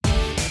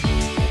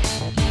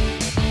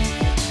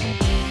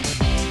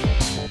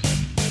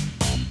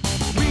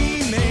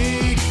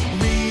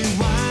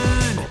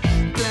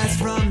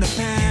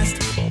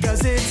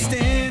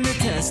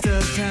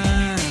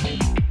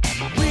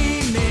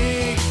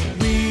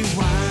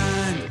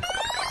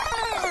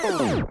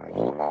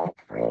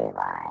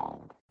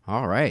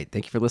All right.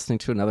 Thank you for listening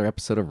to another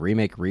episode of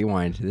Remake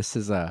Rewind. This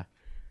is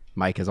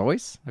Mike, as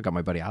always. I got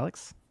my buddy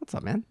Alex. What's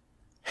up, man?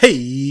 Hey,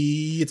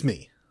 it's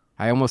me.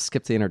 I almost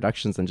skipped the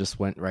introductions and just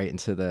went right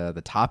into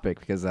the topic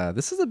because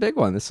this is a big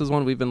one. This is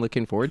one we've been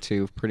looking forward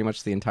to pretty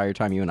much the entire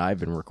time you and I have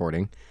been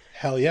recording.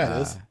 Hell yeah,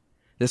 it is.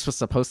 This was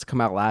supposed to come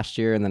out last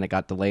year, and then it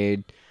got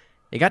delayed.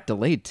 It got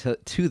delayed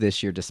to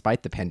this year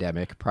despite the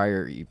pandemic,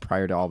 prior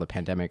to all the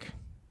pandemic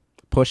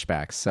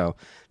pushbacks. So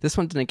this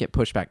one didn't get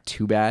pushed back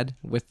too bad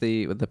with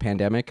the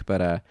pandemic,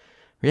 but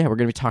yeah, we're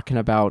gonna be talking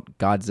about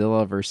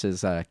Godzilla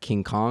versus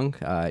King Kong.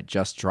 It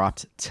just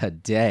dropped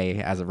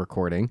today as of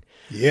recording.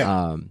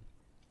 Yeah.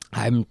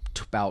 I'm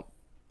about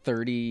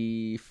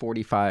 30 to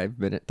 45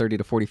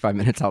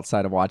 minutes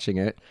outside of watching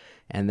it,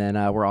 and then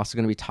we're also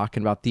going to be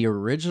talking about the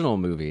original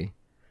movie,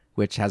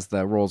 which has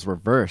the roles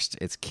reversed.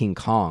 It's King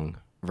Kong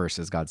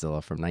versus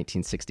Godzilla from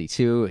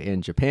 1962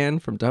 in Japan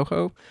from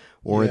Toho,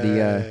 or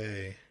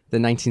the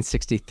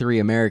 1963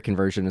 American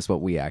version is what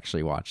we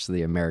actually watched, so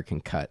the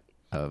American cut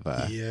of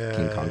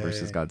King Kong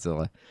versus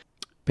Godzilla.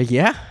 But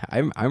yeah,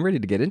 I'm ready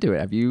to get into it.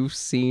 Have you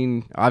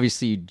seen?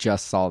 Obviously, you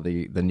just saw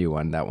the new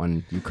one. That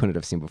one you couldn't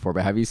have seen before.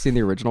 But have you seen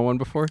the original one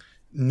before?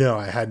 No,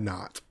 I had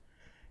not.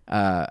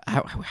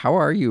 How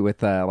are you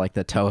with like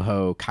the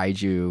Toho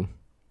kaiju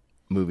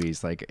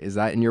movies? Like, is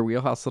that in your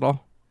wheelhouse at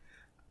all?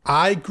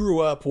 I grew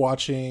up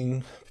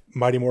watching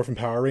Mighty Morphin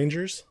Power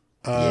Rangers.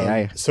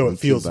 So it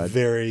feels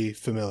very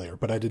familiar.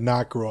 But I did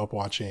not grow up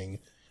watching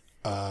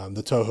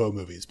the Toho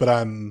movies. But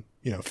I'm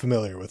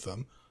familiar with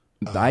them.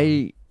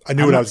 I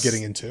knew what I was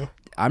getting into.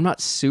 I'm not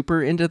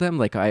super into them.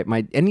 Like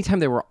anytime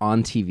they were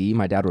on TV,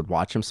 my dad would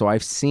watch them. So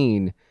I've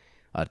seen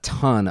a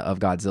ton of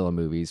Godzilla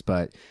movies,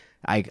 but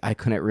I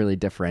couldn't really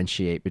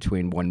differentiate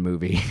between one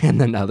movie and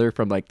another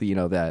from like the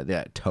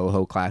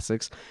Toho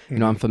classics.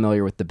 Mm-hmm. I'm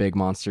familiar with the big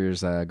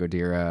monsters,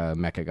 Ghidorah,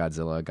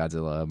 Mechagodzilla,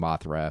 Godzilla,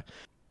 Mothra,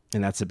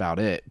 and that's about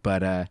it.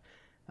 But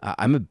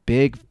I'm a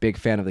big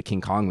fan of the King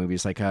Kong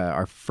movies. Like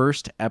our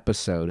first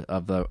episode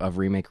of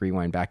Remake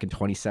Rewind back in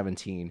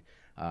 2017.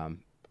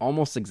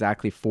 Almost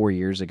exactly 4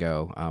 years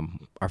ago,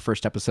 our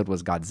first episode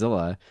was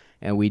Godzilla,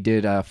 and we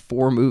did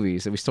 4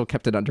 movies, and we still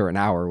kept it under an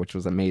hour, which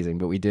was amazing.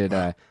 But we did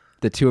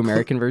the 2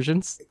 American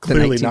versions.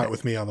 Clearly not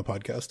with me on the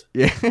podcast.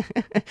 Yeah,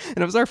 and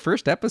it was our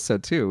first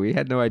episode too. We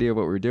had no idea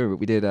what we were doing, but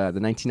we did the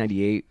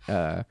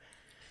 1998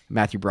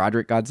 Matthew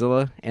Broderick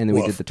Godzilla, and then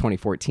we did the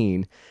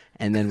 2014,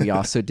 and then we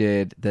also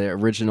did the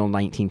original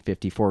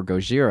 1954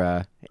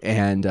 Gojira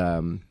and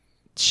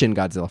Shin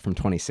Godzilla from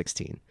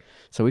 2016.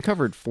 So we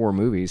covered 4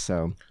 movies.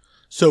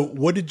 So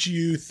what did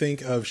you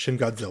think of Shin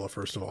Godzilla,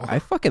 first of all? I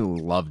fucking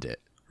loved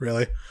it.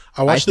 Really?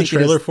 I watched the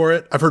trailer for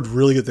it. I've heard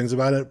really good things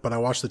about it, but I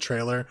watched the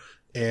trailer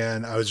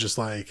and I was just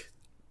like,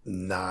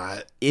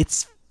 not.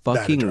 It's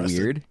fucking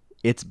weird.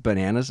 It's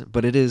bananas,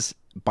 but it is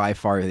by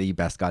far the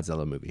best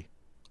Godzilla movie.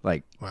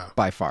 Like, wow.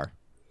 By far.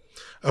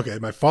 Okay,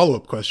 my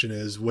follow-up question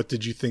is, what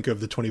did you think of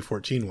the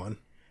 2014 one?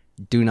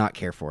 Do not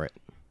care for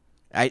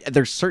it.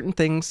 There's certain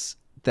things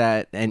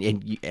that,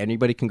 and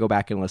anybody can go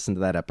back and listen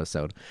to that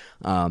episode,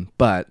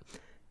 but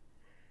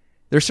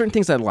there's certain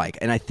things I like,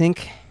 and I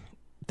think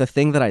the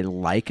thing that I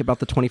like about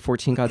the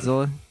 2014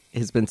 Godzilla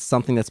has been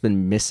something that's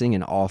been missing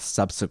in all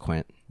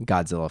subsequent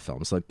Godzilla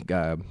films, like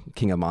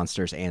King of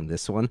Monsters and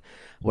this one.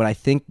 What I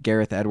think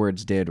Gareth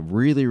Edwards did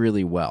really,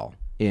 really well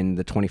in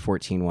the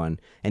 2014 one,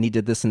 and he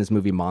did this in his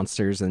movie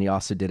Monsters, and he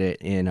also did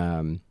it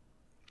in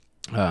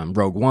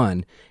Rogue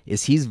One,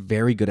 is he's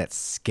very good at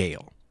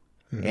scale.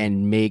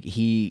 And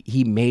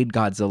he made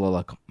Godzilla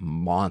look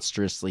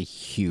monstrously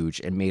huge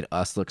and made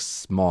us look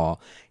small,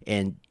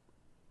 and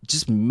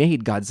just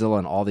made Godzilla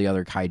and all the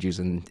other kaijus,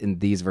 and in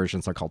these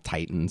versions are called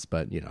Titans,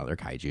 but they're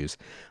kaijus.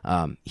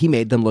 He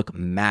made them look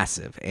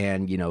massive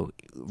and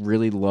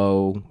really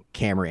low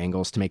camera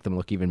angles to make them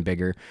look even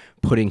bigger,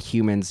 putting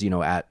humans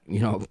at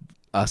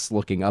us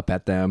looking up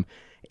at them,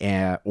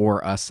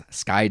 or us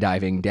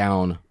skydiving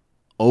down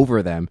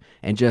over them,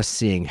 and just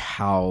seeing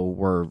how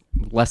we're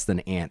less than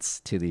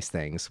ants to these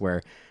things.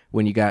 Where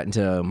when you got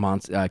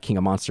into King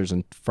of Monsters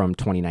from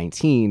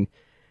 2019,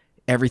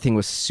 everything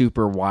was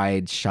super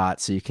wide shot,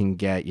 so you can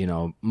get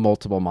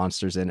multiple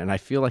monsters in, and I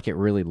feel like it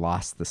really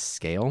lost the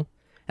scale.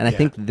 And I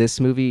think this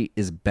movie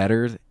is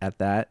better at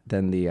that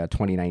than the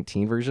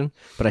 2019 version,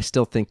 but I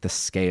still think the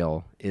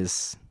scale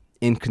is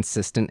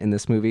inconsistent in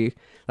this movie.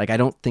 Like, I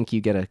don't think you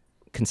get a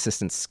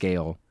consistent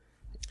scale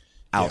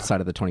outside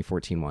of the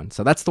 2014 one.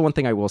 So that's the one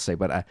thing I will say.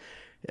 But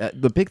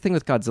the big thing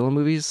with Godzilla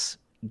movies,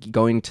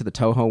 going to the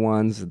Toho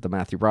ones, the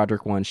Matthew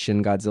Broderick one,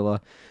 Shin Godzilla,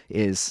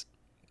 is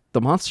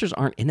the monsters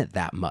aren't in it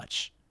that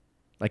much.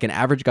 Like an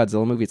average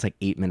Godzilla movie, it's like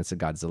 8 minutes of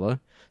Godzilla.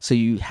 So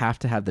you have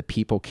to have the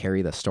people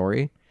carry the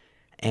story.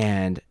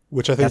 And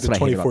which I think that's what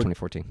I hate about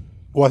 2014.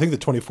 Well, I think the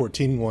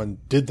 2014 one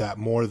did that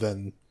more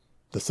than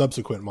the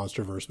subsequent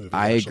MonsterVerse movies.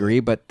 I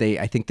agree, but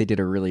I think they did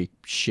a really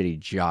shitty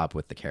job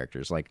with the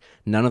characters. Like,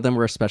 none of them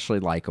were especially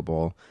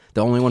likable.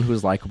 The only one who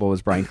was likable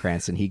was Bryan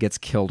Cranston. He gets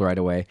killed right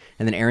away.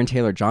 And then Aaron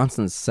Taylor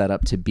Johnson's set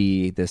up to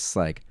be this,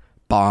 like,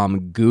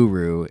 bomb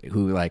guru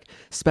who like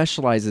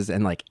specializes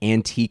in like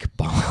antique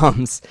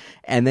bombs,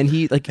 and then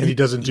he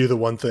doesn't do the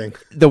one thing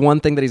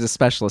that he's a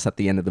specialist at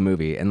the end of the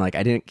movie. And like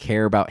I didn't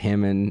care about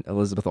him and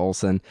Elizabeth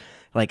Olsen.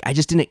 Like I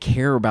just didn't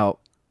care about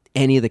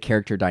any of the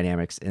character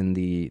dynamics in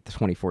the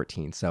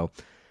 2014. So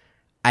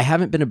I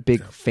haven't been a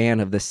big fan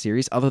of this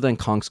series other than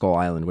Kong Skull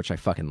Island, which I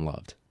fucking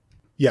loved.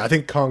 Yeah, I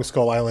think Kong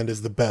Skull Island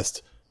is the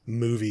best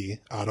movie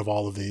out of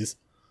all of these.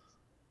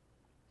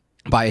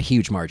 By a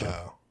huge margin.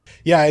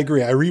 Yeah, I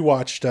agree. I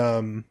watched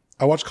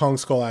Kong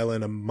Skull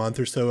Island a month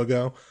or so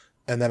ago,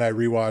 and then I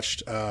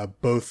rewatched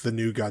both the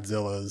new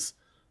Godzillas,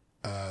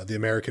 the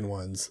American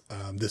ones,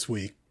 this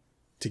week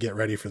to get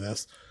ready for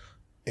this.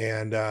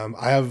 And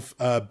I have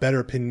a better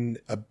opinion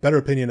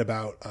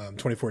about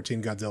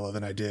 2014 Godzilla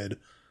than I did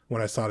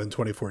when I saw it in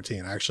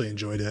 2014. I actually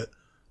enjoyed it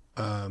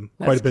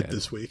quite a bit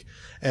this week.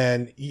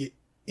 And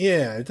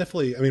yeah,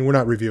 definitely. I mean, we're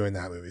not reviewing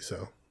that movie,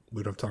 so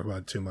we don't talk about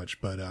it too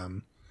much. But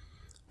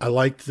I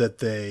liked that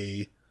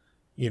they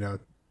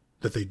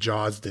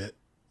Jawsed it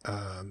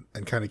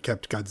and kind of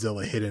kept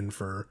Godzilla hidden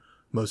for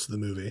most of the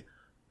movie.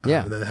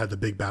 Yeah. And then they had the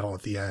big battle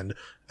at the end.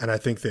 And I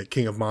think that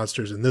King of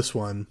Monsters in this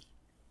one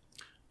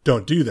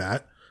don't do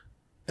that.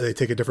 And they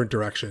take a different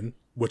direction,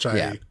 which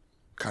I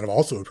kind of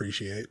also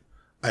appreciate.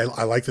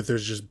 I like that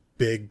there's just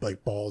big,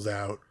 like, balls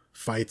out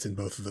fights in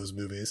both of those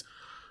movies.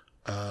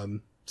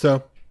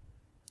 So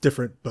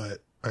different,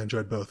 but I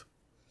enjoyed both.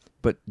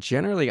 But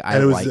generally,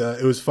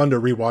 it was fun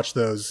to rewatch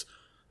those.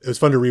 It was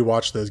fun to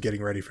rewatch those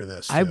getting ready for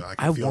this. I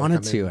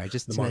wanted to. I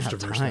just didn't have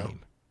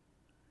time.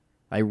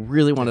 I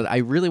really wanted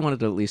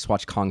to at least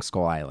watch Kong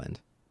Skull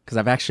Island because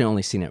I've actually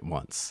only seen it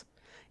once.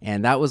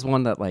 And that was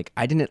one that, like,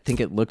 I didn't think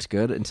it looked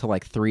good until,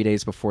 like, 3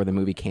 days before the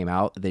movie came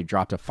out. They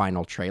dropped a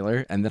final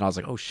trailer, and then I was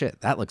like, oh,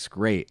 shit, that looks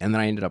great. And then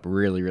I ended up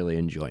really, really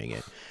enjoying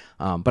it.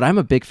 But I'm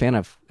a big fan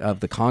of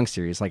the Kong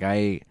series. Like,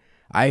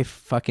 I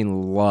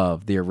fucking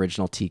love the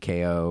original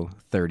TKO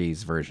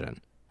 30s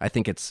version. I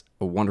think it's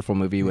a wonderful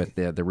movie with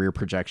the rear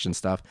projection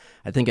stuff.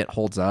 I think it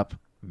holds up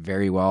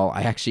very well.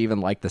 I actually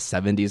even like the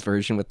 70s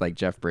version with, like,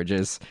 Jeff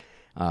Bridges.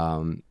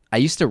 I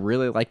used to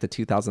really like the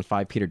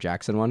 2005 Peter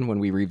Jackson one when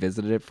we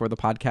revisited it for the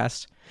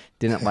podcast.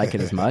 Didn't like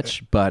it as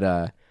much, but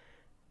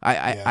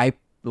I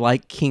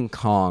like King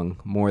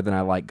Kong more than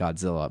I like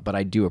Godzilla, but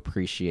I do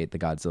appreciate the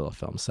Godzilla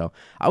film. So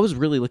I was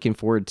really looking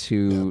forward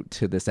to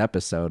this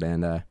episode,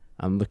 and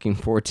I'm looking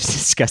forward to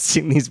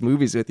discussing these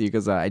movies with you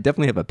because I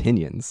definitely have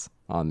opinions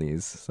on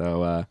these.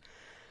 So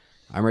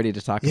I'm ready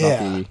to talk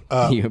about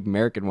the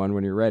American one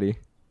when you're ready.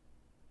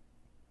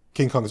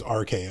 King Kong is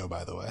RKO,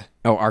 by the way.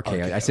 Oh,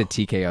 RKO. I said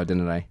TKO,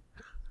 didn't I?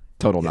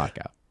 Total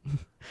knockout.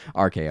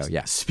 RKO,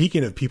 yeah.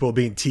 Speaking of people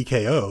being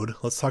TKO'd,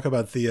 let's talk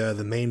about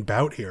the main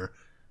bout here.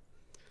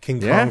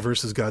 King Kong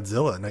versus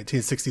Godzilla,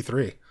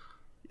 1963.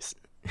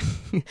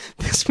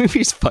 This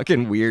movie's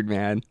fucking weird,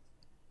 man.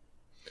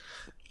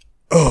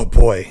 Oh,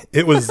 boy.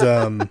 It was,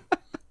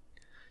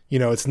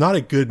 it's not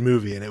a good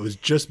movie, and it was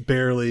just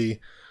barely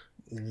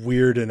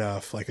weird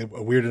enough, like a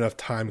weird enough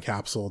time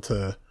capsule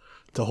to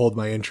hold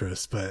my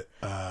interest, but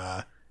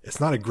it's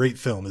not a great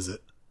film, is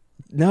it?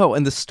 No,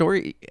 and the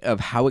story of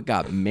how it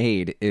got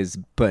made is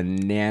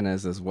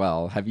bananas as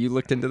well. Have you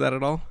looked into that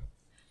at all?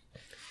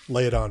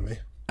 Lay it on me.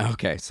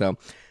 Okay, so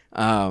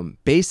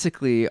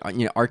basically,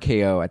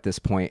 RKO at this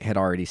point had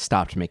already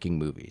stopped making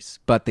movies,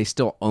 but they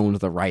still owned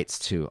the rights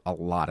to a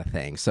lot of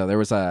things. So there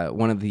was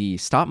one of the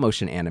stop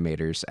motion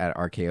animators at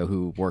RKO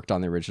who worked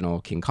on the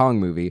original King Kong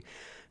movie,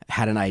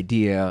 had an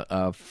idea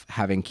of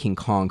having King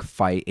Kong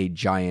fight a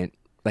giant,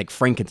 like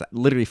Frankenstein,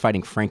 literally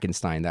fighting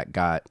Frankenstein that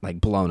got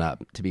like blown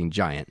up to being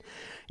giant.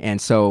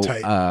 And so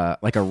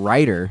like a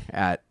writer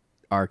at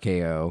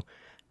RKO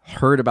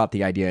heard about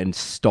the idea and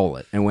stole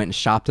it and went and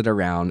shopped it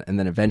around. And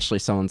then eventually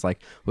someone's like,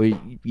 well,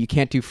 you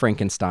can't do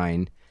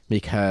Frankenstein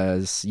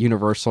because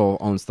Universal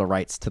owns the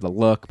rights to the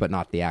look, but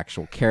not the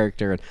actual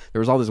character. And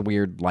there was all this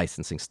weird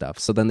licensing stuff.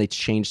 So then they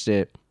changed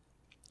it.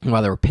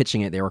 While they were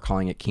pitching it, they were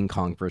calling it King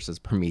Kong versus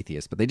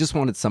Prometheus, but they just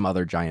wanted some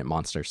other giant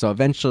monster. So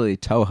eventually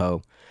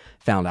Toho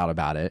found out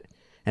about it,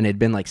 and it had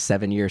been like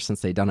 7 years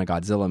since they'd done a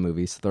Godzilla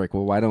movie. So they're like,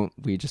 well, why don't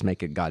we just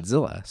make it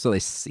Godzilla? So he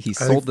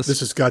sold this.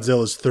 This is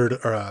Godzilla's third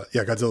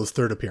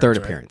appearance. Third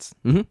appearance.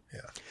 Mm-hmm.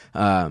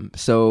 Yeah.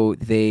 So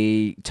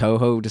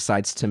Toho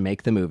decides to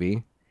make the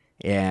movie,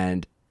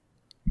 and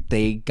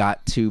they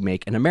got to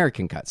make an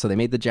American cut. So they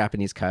made the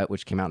Japanese cut,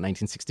 which came out in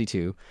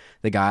 1962.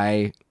 The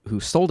guy who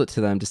sold it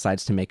to them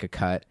decides to make a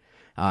cut.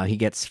 He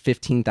gets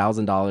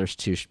 $15,000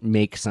 to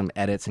make some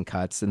edits and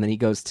cuts. And then he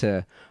goes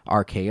to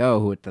RKO,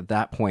 who at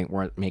that point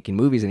weren't making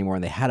movies anymore.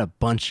 And they had a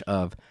bunch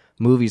of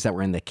movies that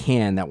were in the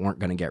can that weren't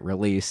going to get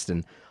released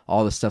and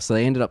all this stuff. So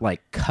they ended up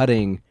like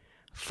cutting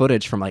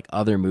footage from like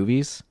other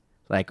movies,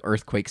 like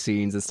earthquake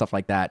scenes and stuff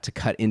like that, to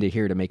cut into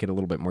here to make it a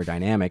little bit more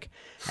dynamic.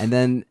 And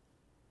then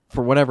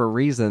for whatever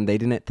reason, they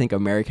didn't think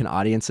American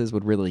audiences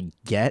would really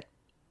get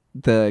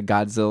the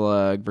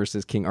Godzilla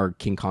versus King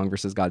Kong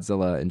versus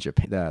Godzilla in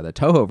Japan, the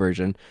Toho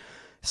version.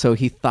 So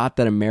he thought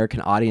that American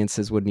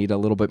audiences would need a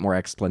little bit more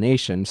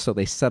explanation. So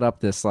they set up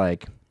this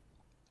like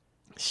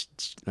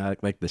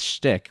like the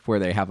shtick where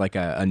they have like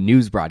a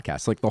news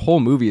broadcast. Like the whole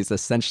movie is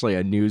essentially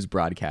a news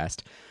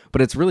broadcast,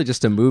 but it's really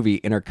just a movie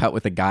intercut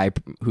with a guy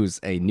who's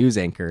a news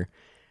anchor.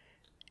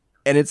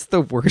 And it's the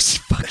worst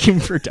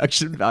fucking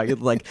production value.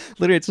 Like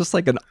literally it's just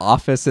like an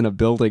office in a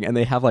building, and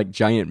they have like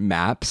giant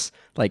maps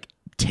like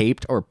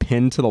taped or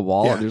pinned to the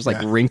wall. And there's like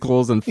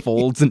wrinkles and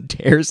folds and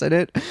tears in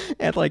it.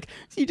 And like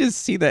you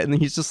just see that, and then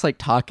he's just like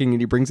talking,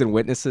 and he brings in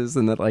witnesses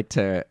and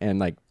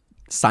like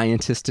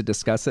scientists to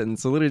discuss it. And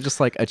it's literally just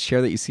like a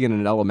chair that you see in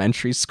an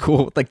elementary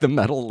school with like the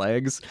metal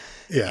legs.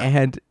 Yeah.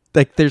 And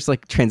like there's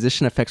like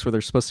transition effects where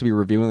they're supposed to be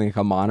reviewing like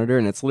a monitor,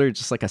 and it's literally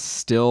just like a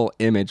still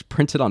image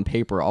printed on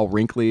paper, all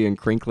wrinkly and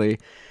crinkly,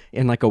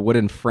 in like a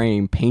wooden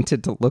frame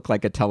painted to look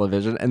like a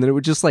television. And then it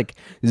would just like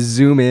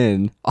zoom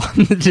in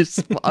on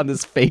on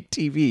this fake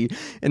TV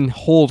and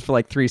hold for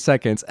like 3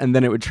 seconds, and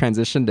then it would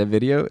transition to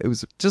video. It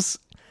was just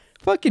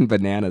fucking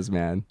bananas,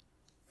 man.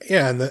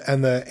 Yeah,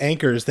 and the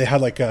anchors, they had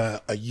like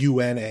a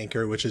UN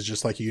anchor, which is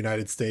just like a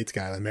United States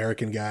guy, an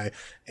American guy,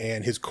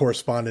 and his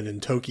correspondent in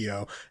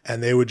Tokyo,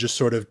 and they would just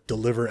sort of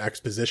deliver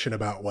exposition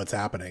about what's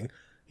happening,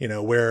 you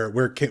know, where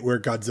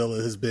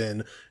Godzilla has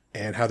been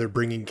and how they're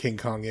bringing King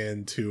Kong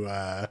in to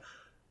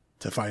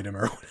fight him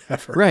or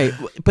whatever. Right,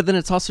 but then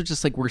it's also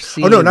just like we're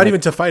seeing. Oh no, not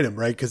even to fight him,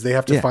 right? Because they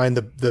have to find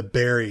the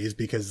berries,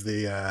 because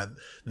the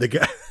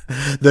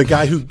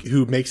guy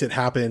who makes it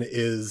happen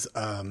is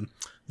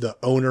the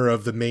owner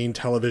of the main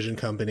television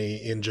company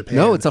in Japan.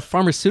 No, it's a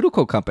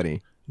pharmaceutical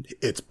company.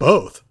 It's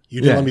both. You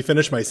didn't let me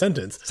finish my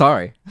sentence.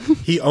 Sorry.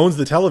 He owns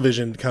the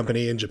television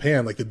company in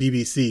Japan, like the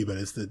BBC, but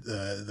it's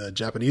the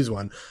Japanese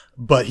one.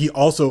 But he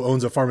also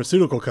owns a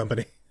pharmaceutical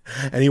company,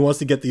 and he wants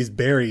to get these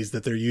berries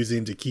that they're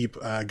using to keep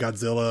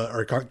Godzilla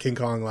or King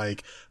Kong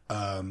like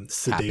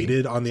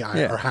sedated on the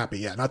island, or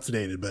happy, not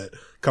sedated, but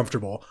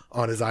comfortable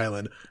on his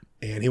island.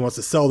 And he wants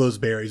to sell those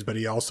berries, but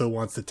he also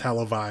wants to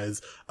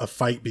televise a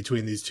fight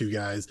between these two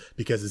guys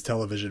because his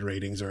television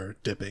ratings are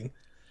dipping.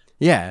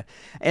 Yeah.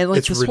 And like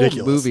it's this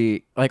ridiculous. whole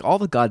movie, like all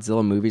the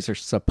Godzilla movies are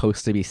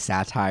supposed to be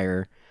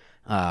satire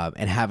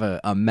and have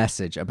a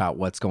message about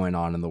what's going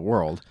on in the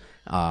world.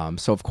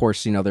 So of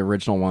course, you know, the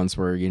original ones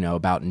were, you know,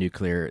 about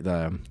nuclear,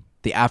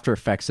 the after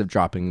effects of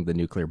dropping the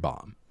nuclear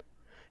bomb.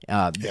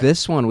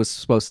 This one was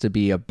supposed to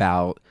be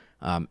about,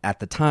 at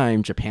the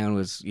time, Japan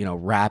was, you know,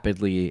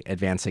 rapidly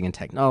advancing in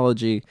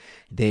technology.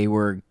 They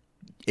were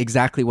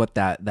exactly what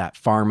that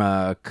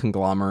pharma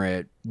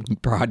conglomerate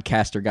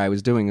broadcaster guy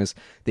was doing. Is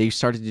they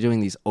started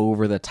doing these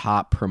over the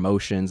top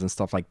promotions and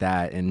stuff like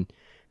that, and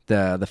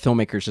the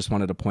filmmakers just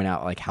wanted to point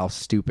out like how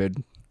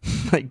stupid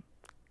like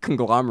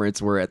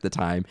conglomerates were at the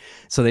time.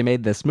 So they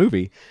made this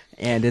movie,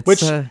 and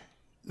it's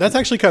that's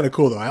actually kind of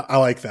cool though. I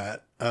like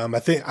that. I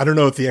don't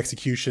know if the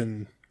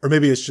execution, or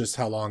maybe it's just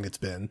how long it's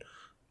been.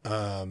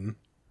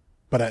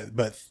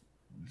 But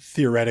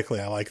theoretically,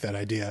 I like that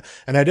idea,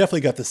 and I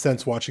definitely got the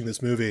sense watching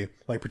this movie,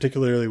 like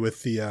particularly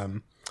with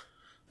the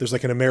there's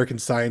like an American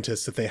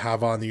scientist that they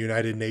have on the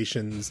United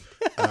Nations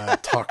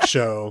talk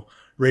show,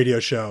 radio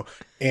show,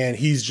 and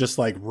he's just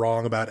like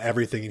wrong about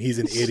everything, and he's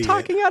an idiot,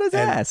 talking out his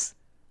ass.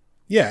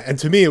 Yeah, and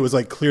to me, it was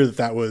like clear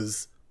that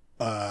was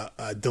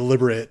a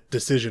deliberate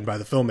decision by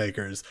the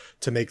filmmakers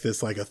to make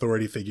this like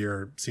authority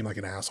figure seem like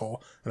an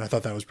asshole, and I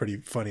thought that was pretty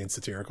funny and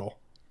satirical.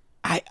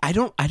 I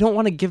don't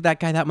want to give that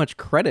guy that much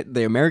credit,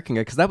 the American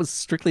guy, because that was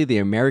strictly the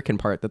American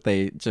part that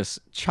they just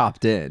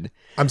chopped in.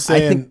 I'm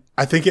saying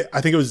I think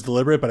it was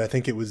deliberate, but I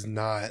think it was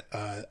not.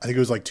 I think it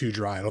was like too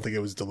dry. I don't think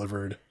it was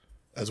delivered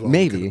as well.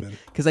 Maybe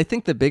because I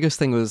think the biggest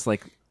thing was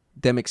like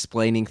them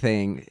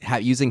explaining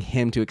using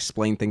him to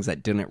explain things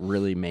that didn't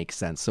really make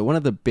sense. So one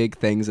of the big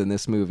things in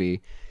this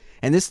movie,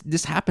 and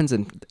this happens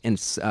in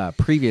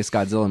previous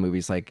Godzilla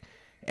movies, like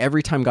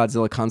every time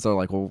Godzilla comes, they're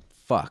like, well,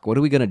 fuck, what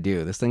are we going to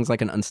do? This thing's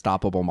like an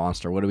unstoppable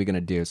monster. What are we going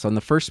to do? So in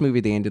the first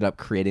movie, they ended up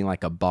creating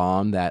like a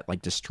bomb that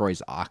like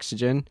destroys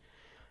oxygen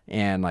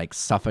and like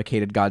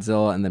suffocated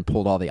Godzilla and then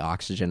pulled all the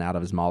oxygen out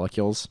of his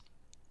molecules.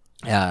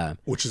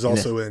 Which is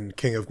also in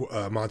King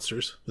of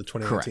Monsters, the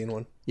 2019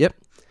 one. Yep.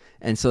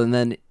 And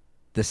then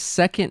the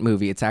second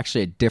movie, it's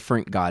actually a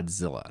different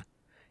Godzilla.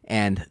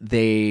 And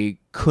they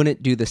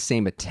couldn't do the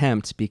same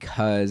attempt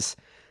because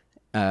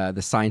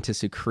the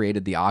scientist who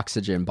created the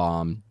oxygen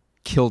bomb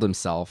killed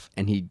himself,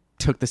 and he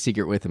took the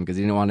secret with him because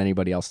he didn't want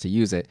anybody else to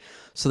use it.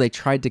 So they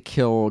tried to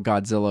kill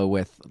Godzilla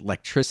with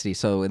electricity.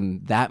 So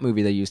in that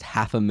movie, they used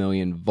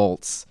 500,000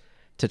 volts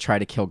to try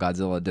to kill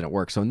Godzilla. It didn't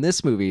work. So in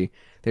this movie,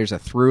 there's a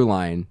through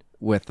line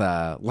with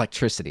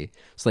electricity.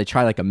 So they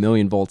try like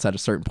 1,000,000 volts at a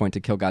certain point to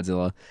kill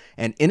Godzilla.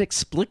 And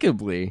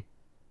inexplicably,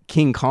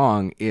 King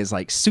Kong is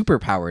like super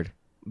powered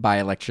by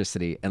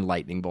electricity and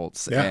lightning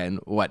bolts and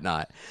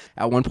whatnot.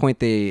 At one point,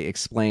 they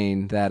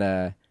explain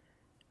that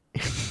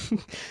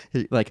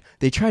like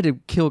they tried to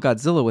kill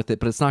Godzilla with it,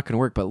 but it's not going to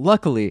work. But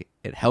luckily,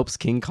 it helps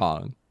King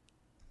Kong.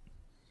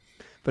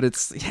 But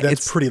it's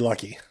pretty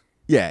lucky.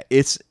 Yeah,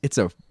 it's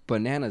a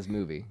bananas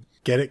movie.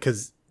 Get it?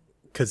 Because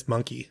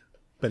monkey.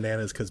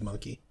 Bananas because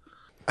monkey.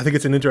 I think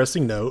it's an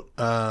interesting note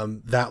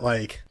that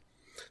like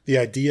the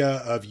idea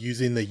of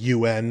using the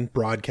UN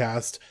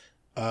broadcast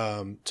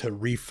to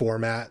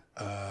reformat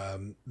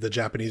the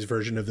Japanese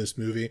version of this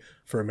movie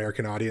for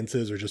American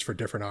audiences or just for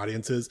different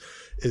audiences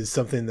is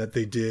something that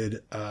they did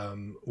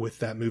with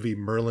that movie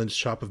Merlin's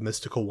Shop of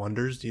Mystical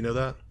Wonders. Do you know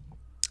that?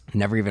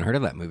 Never even heard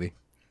of that movie.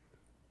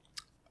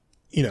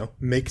 You know,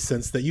 makes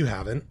sense that you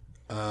haven't.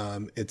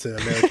 It's an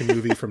American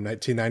movie from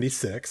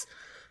 1996.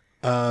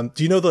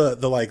 Do you know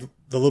the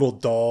little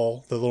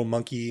doll, the little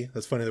monkey?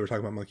 That's funny that we're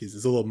talking about monkeys.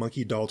 It's a little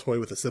monkey doll toy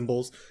with the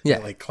symbols. Yeah.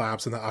 That like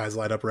claps and the eyes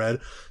light up red.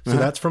 So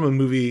that's from a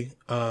movie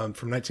from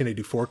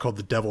 1984 called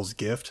The Devil's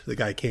Gift. The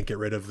guy can't get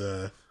rid of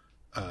the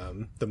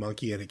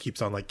monkey and it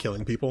keeps on like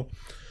killing people.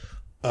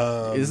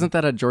 Isn't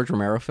that a George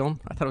Romero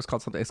film? I thought it was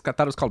called something. I thought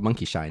it was called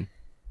Monkey Shine.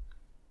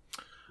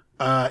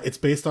 It's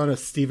based on a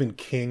Stephen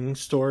King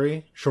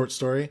short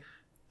story,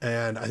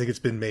 and I think it's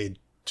been made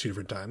two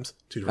different times.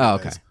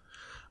 Okay.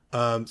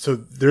 So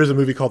there's a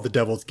movie called The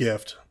Devil's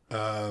Gift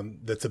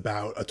that's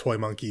about a toy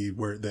monkey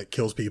that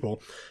kills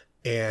people,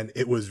 and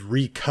it was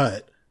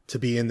recut to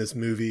be in this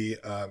movie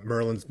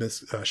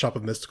Merlin's Shop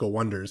of Mystical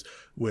Wonders,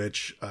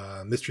 which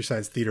Mystery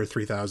Science Theater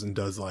 3000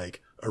 does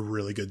like a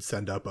really good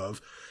send up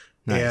of.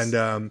 Nice.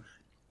 And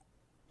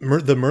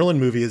the Merlin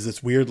movie is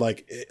this weird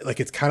like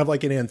it's kind of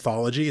like an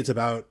anthology. It's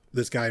about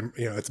this guy,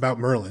 you know, it's about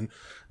Merlin,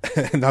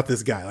 not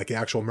this guy, like the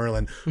actual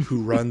Merlin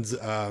who runs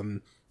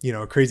you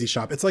know, a crazy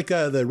shop. It's like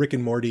the Rick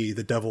and Morty,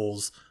 the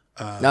Devil's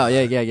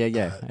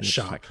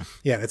shop.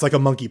 Yeah, it's like a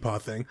monkey paw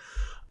thing.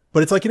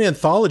 But it's like an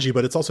anthology,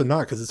 but it's also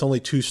not because it's only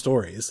two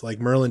stories. Like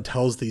Merlin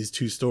tells these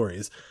two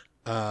stories.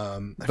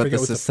 But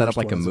this is set up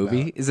like a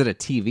movie? About. Is it a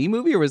TV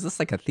movie or was this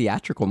like a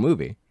theatrical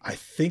movie? I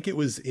think it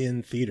was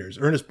in theaters.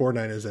 Ernest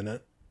Borgnine is in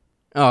it.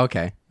 Oh,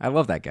 okay. I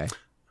love that guy.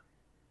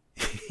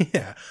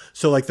 Yeah.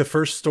 So like the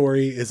first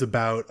story is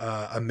about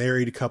a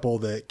married couple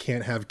that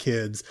can't have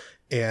kids,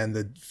 and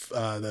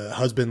the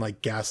husband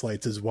like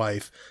gaslights his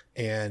wife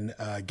and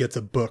gets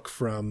a book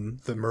from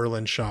the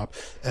Merlin shop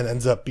and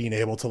ends up being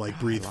able to like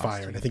breathe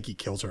fire. And I think he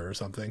kills her or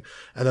something.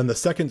 And then the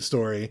second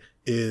story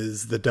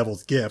is The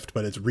Devil's Gift,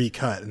 but it's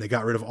recut and they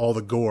got rid of all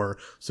the gore.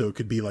 So it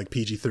could be like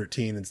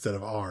PG-13 instead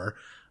of R.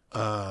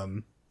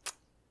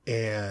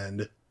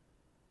 And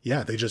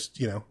yeah, they just,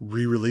 you know,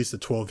 re-released a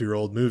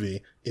 12-year-old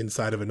movie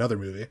inside of another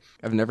movie.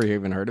 I've never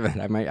even heard of it.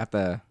 I might have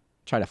to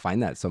try to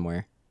find that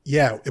somewhere.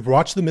 Yeah,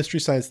 watch the Mystery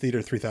Science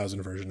Theater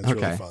 3000 version. It's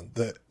really fun.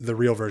 The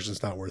real version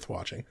is not worth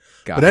watching.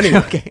 But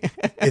anyway,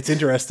 it's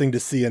interesting to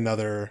see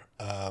another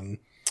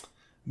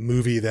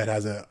movie that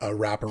has a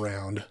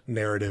wraparound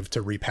narrative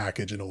to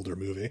repackage an older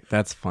movie.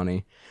 That's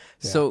funny.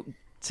 Yeah. So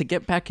to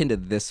get back into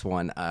this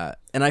one,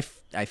 and I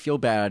feel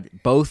bad,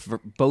 both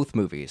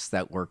movies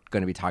that we're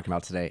going to be talking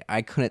about today,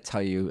 I couldn't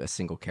tell you a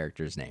single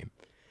character's name.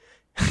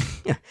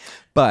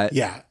 But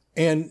yeah.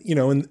 And, you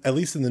know, at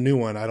least in the new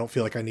one, I don't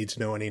feel like I need to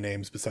know any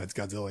names besides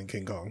Godzilla and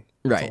King Kong.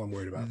 That's all I'm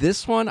worried about.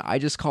 This one, I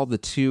just called the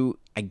two,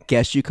 I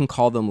guess you can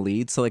call them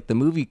leads. So, like, the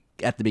movie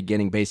at the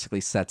beginning basically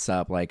sets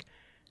up, like,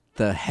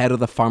 the head of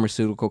the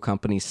pharmaceutical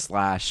company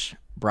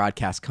 /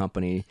 broadcast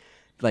company,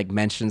 like,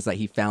 mentions that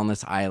he found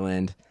this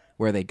island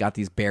where they got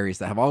these berries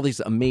that have all these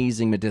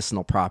amazing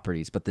medicinal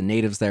properties, but the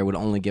natives there would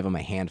only give him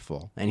a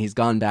handful. And he's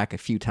gone back a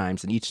few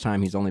times, and each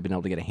time he's only been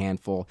able to get a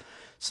handful.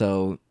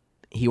 So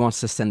he wants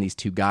to send these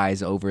two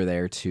guys over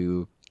there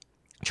to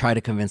try to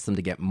convince them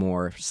to get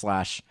more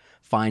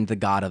 / find the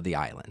god of the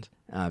island.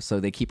 So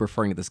they keep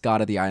referring to this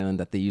god of the island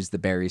that they use the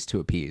berries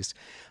to appease.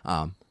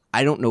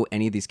 I don't know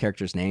any of these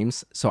characters'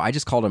 names, so I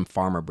just called him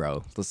Farmer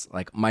Bro.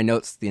 Like my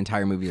notes, the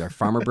entire movie are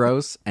Farmer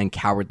Bros and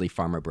Cowardly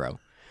Farmer Bro.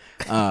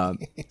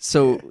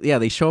 So yeah,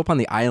 they show up on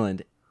the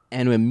island,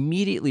 and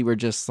immediately we're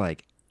just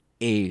like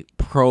a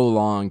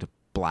prolonged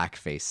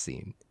blackface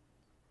scene.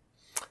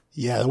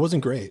 Yeah, that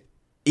wasn't great.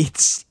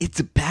 It's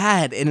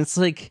bad, and it's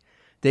like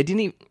they didn't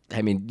even,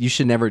 I mean, you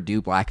should never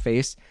do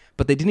blackface,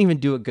 but they didn't even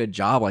do a good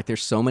job. Like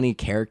there's so many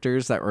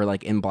characters that were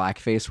like in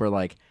blackface where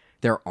like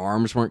their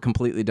arms weren't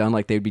completely done,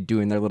 like they'd be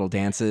doing their little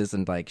dances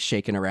and like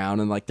shaking around,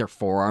 and like their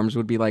forearms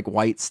would be like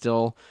white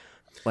still.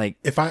 Like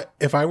if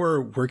I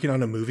were working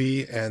on a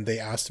movie and they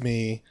asked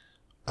me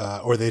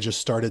or they just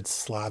started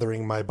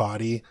slathering my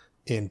body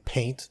in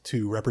paint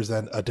to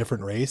represent a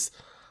different race,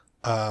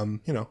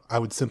 you know, I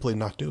would simply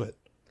not do it.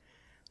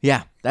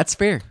 Yeah, that's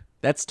fair.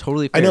 That's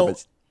totally fair.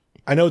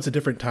 I know it's a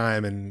different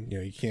time, and you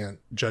know you can't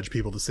judge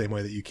people the same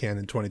way that you can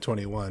in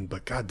 2021.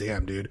 But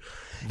goddamn, dude,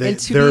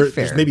 there's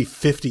maybe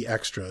 50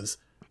 extras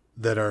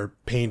that are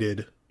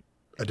painted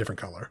a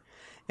different color.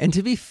 And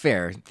to be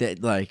fair,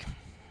 that like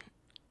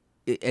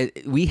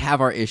we have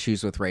our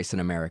issues with race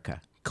in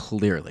America,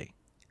 clearly.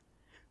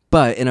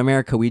 But in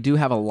America, we do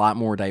have a lot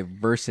more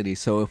diversity.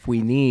 So if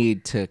we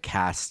need to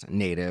cast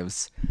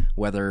natives,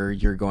 whether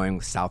you're going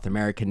with South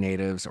American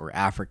natives or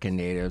African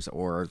natives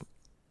or,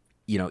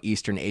 you know,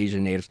 Eastern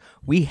Asian natives,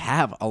 we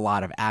have a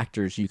lot of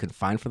actors you can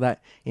find for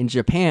that. In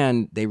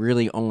Japan, they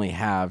really only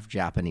have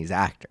Japanese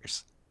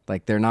actors.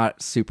 Like they're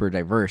not super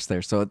diverse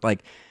there. So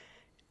like,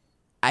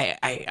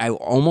 I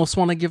almost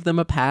want to give them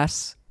a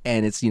pass.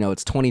 And it's, you know,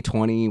 it's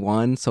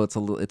 2021, so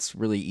it's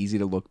really easy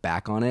to look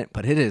back on it.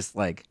 But it is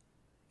like,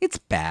 it's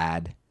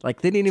bad.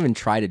 Like, they didn't even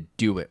try to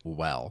do it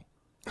well.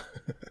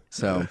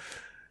 So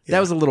that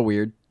was a little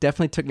weird.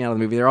 Definitely took me out of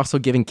the movie. They're also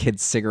giving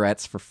kids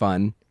cigarettes for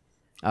fun.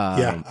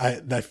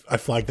 I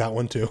flagged that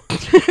one too.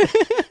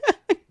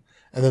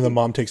 And then the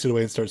mom takes it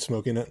away and starts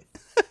smoking it.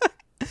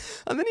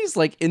 And then he's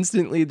like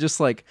instantly just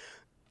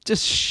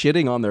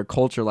shitting on their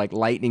culture. Like,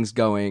 lightning's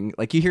going.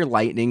 Like, you hear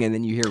lightning and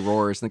then you hear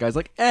roars. And the guy's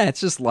like,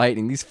 it's just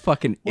lightning. These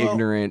fucking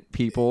ignorant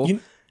people.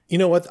 You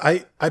know what?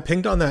 I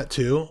pinged on that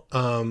too.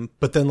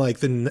 But then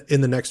like in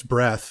the next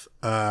breath,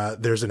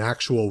 there's an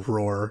actual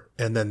roar,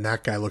 and then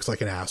that guy looks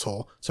like an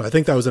asshole. So I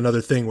think that was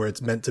another thing where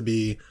it's meant to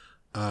be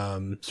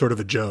sort of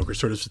a joke or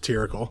sort of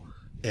satirical,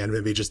 and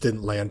maybe just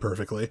didn't land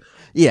perfectly.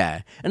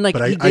 Yeah, and like,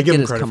 but he I did give get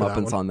him his credit for that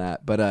comeuppance one. on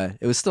that, but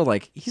it was still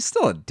like, he's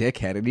still a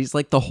dickhead, and he's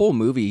like, the whole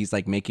movie he's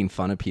like making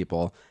fun of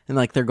people, and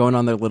like they're going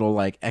on their little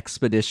like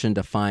expedition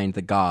to find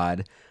the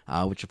god,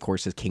 which of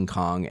course is King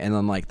Kong, and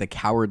then like the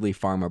cowardly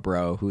pharma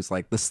bro, who's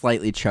like the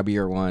slightly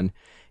chubbier one,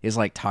 is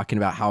like talking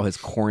about how his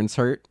corns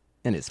hurt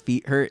and his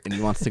feet hurt, and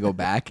he wants to go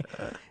back,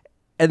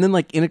 and then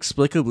like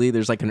inexplicably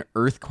there's like an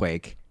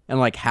earthquake, and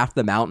like half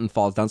the mountain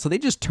falls down, so they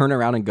just turn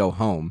around and go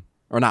home.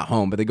 Or not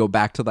home, but they go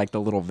back to like the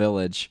little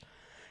village.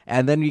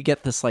 And then you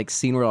get this like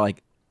scene where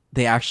like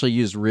they actually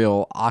used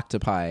real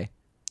octopi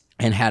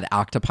and had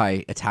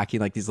octopi attacking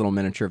like these little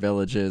miniature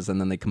villages,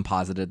 and then they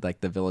composited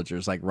like the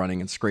villagers like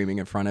running and screaming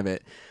in front of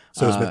it.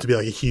 So it's meant to be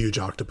like a huge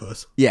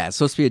octopus. Yeah, it's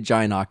supposed to be a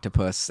giant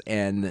octopus,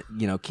 and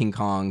King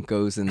Kong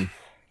goes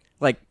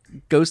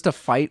to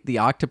fight the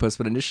octopus,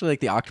 but initially like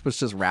the octopus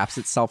just wraps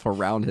itself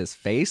around his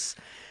face,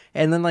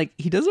 and then like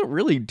he doesn't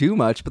really do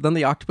much, but then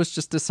the octopus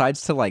just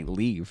decides to like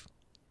leave.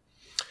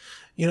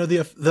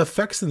 The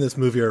effects in this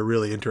movie are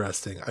really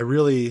interesting. I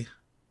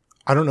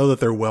don't know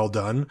that they're well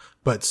done,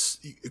 but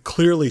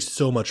clearly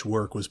so much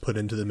work was put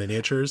into the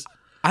miniatures.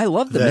 I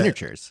love the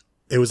miniatures.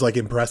 It was like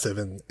impressive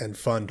and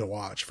fun to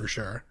watch for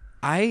sure.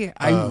 I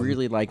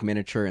really like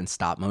miniature and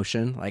stop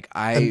motion. Like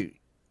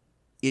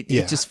it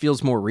just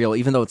feels more real,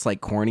 even though it's like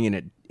corny,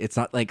 and it's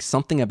not like,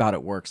 something about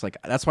it works. Like,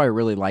 that's why I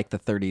really like the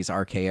 30s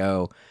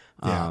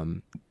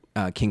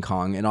RKO King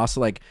Kong, and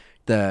also like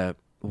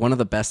one of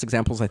the best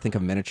examples I think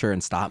of miniature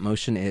and stop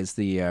motion is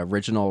the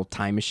original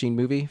Time Machine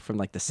movie from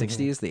like the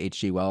 60s, the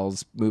H.G.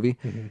 Wells movie.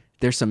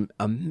 There's some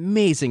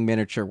amazing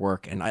miniature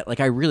work, and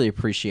I really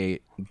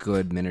appreciate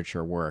good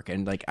miniature work.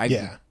 And like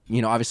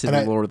obviously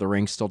the Lord of the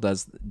Rings still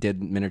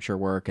did miniature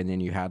work, and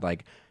then you had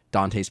like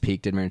Dante's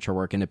Peak did miniature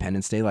work,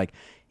 Independence Day. Like,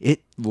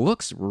 it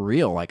looks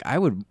real. Like, I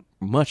would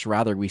much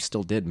rather we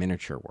still did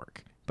miniature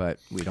work, but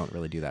we don't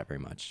really do that very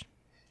much.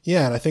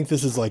 Yeah, and I think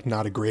this is like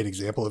not a great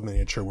example of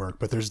miniature work,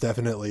 but there's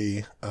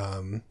definitely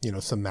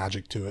some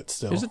magic to it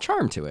still. There's a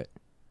charm to it.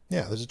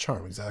 Yeah, there's a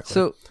charm, exactly.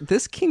 So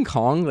this King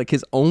Kong, like,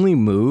 his only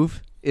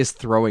move is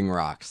throwing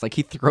rocks. Like,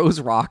 he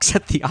throws rocks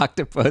at the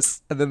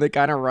octopus, and then they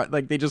kind of run,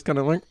 like, they just kind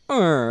of like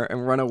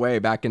and run away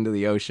back into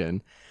the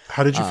ocean.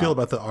 How did you feel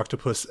about the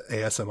octopus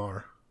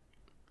ASMR?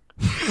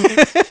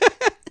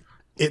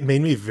 It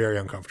made me very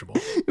uncomfortable.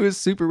 It was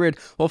super weird.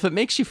 Well, if it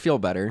makes you feel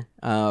better,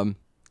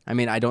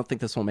 I don't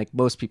think this will make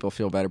most people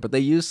feel better, but they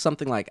use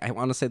something like, I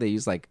want to say they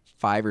use like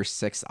 5 or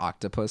 6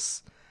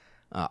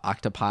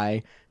 octopi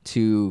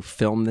to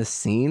film this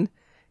scene,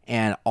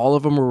 and all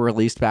of them were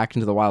released back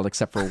into the wild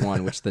except for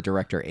one, which the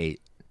director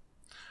ate.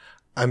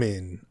 I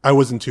mean, I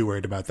wasn't too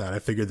worried about that. I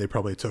figured they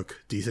probably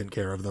took decent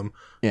care of them.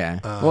 Yeah.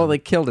 Well, they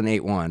killed and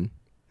ate one.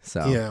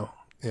 So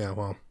yeah.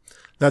 Well,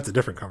 that's a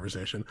different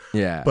conversation.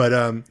 Yeah.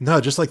 But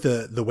no, just like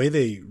the way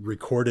they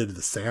recorded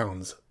the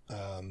sounds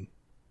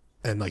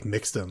and like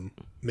mixed them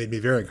made me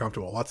very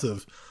uncomfortable. Lots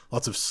of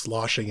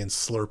sloshing and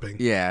slurping.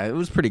 Yeah, it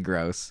was pretty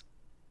gross.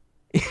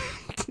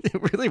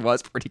 It really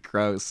was pretty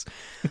gross.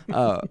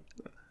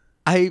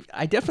 I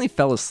definitely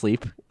fell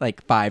asleep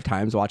like 5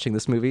 times watching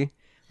this movie.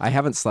 I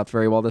haven't slept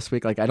very well this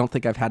week. Like, I don't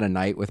think I've had a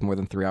night with more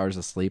than 3 hours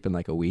of sleep in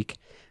like a week.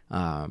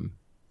 What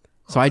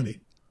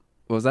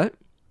was that?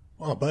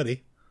 Oh,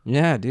 buddy.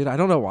 Yeah, dude, I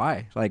don't know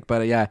why. Like,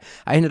 but yeah,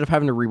 I ended up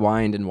having to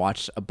rewind and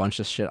watch a bunch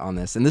of shit on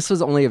this. And this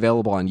was only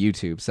available on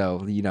YouTube. So,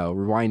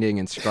 rewinding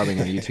and scrubbing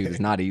on YouTube is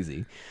not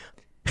easy.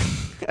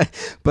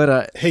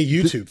 But hey,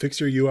 YouTube, fix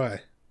your UI.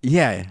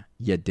 Yeah,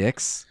 you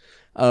dicks.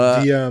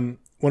 One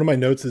of my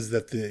notes is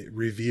that the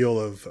reveal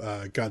of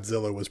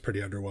Godzilla was pretty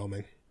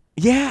underwhelming.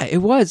 Yeah, it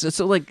was.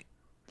 So like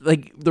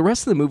the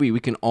rest of the movie we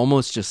can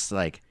almost just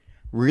like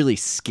really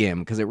skim,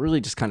 because it really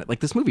just kind of,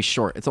 like, this movie's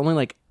short. It's only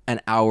like an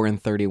hour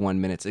and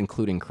 31 minutes,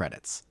 including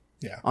credits.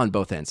 Yeah. On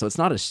both ends. So it's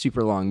not a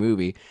super long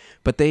movie,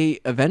 but they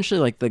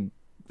eventually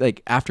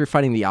after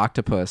fighting the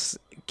octopus,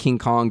 King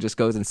Kong just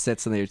goes and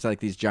sits and there's like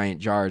these giant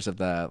jars of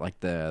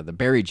the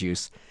berry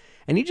juice,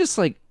 and he just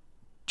like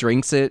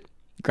drinks it,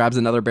 grabs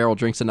another barrel,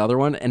 drinks another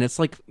one, and it's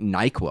like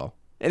NyQuil,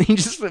 and he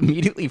just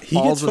immediately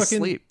falls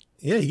asleep.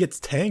 Yeah, he gets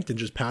tanked and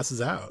just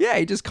passes out. Yeah,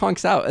 he just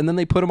conks out, and then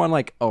they put him on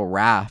like a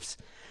raft.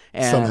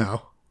 And,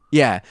 somehow.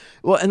 Yeah.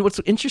 Well, and what's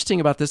interesting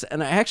about this,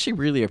 and I actually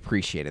really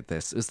appreciated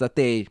this, is that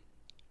they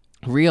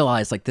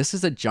realize like this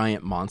is a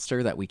giant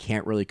monster that we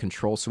can't really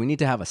control, so we need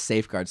to have a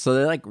safeguard. So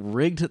they like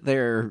rigged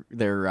their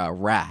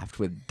raft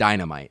with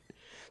dynamite,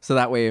 so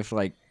that way if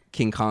like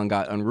King Kong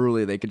got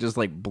unruly, they could just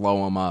like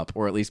blow him up,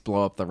 or at least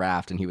blow up the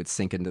raft, and he would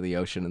sink into the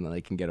ocean, and then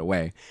they can get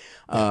away.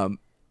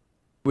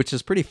 Which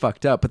is pretty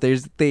fucked up. But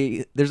there's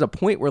a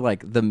point where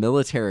like the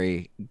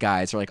military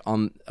guys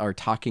are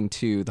talking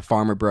to the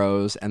Farmer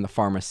Bros and the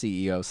Pharma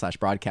CEO /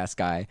 broadcast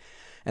guy,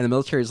 and the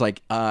military is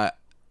like,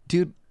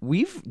 dude,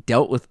 we've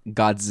dealt with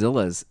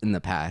Godzillas in the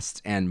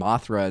past and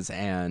Mothras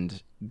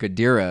and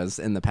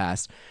Ghidorahs in the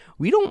past.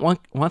 We don't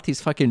want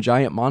these fucking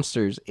giant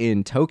monsters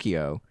in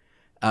Tokyo.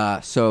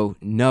 So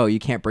no, you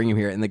can't bring him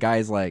here. And the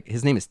guy's like,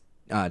 his name is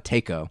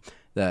Takeo,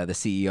 the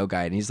CEO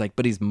guy, and he's like,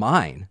 but he's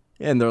mine.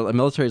 And the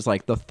military's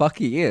like, the fuck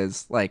he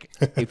is. Like,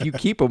 if you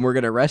keep him, we're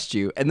going to arrest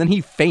you. And then he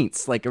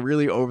faints, like, a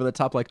really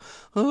over-the-top, like,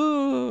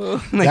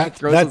 oh. Like,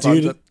 that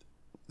dude,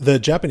 the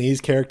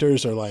Japanese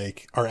characters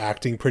are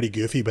acting pretty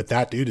goofy, but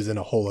that dude is in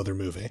a whole other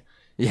movie.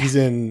 Yeah.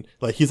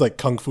 He's like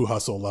Kung Fu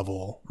Hustle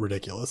level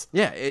ridiculous.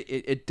 Yeah,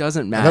 it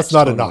doesn't matter. That's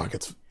not totally a knock.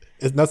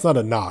 That's not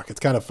a knock. It's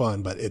kind of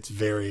fun, but it's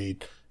very,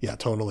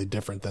 totally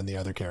different than the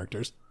other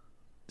characters.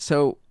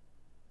 So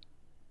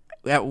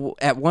at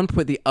one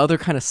point, the other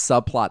kind of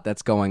subplot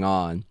that's going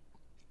on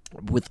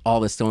with all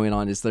this going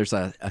on is there's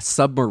a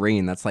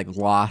submarine that's like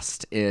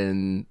lost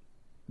in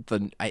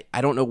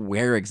I don't know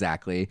where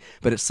exactly,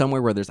 but it's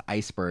somewhere where there's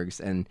icebergs,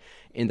 and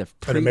in the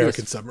an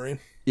American submarine.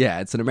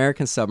 Yeah, it's an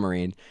American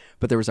submarine,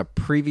 but there was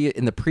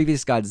in the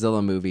previous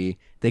Godzilla movie,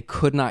 they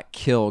could not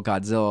kill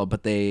Godzilla,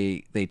 but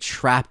they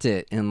trapped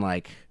it in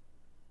like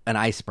an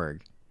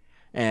iceberg.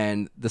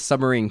 And the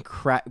submarine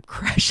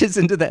crashes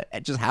into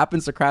it just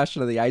happens to crash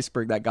into the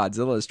iceberg that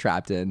Godzilla is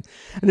trapped in.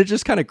 And it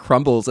just kind of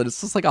crumbles, and it's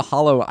just like a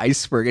hollow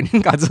iceberg, and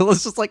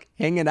Godzilla's just like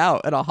hanging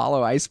out at a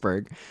hollow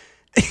iceberg.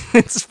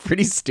 It's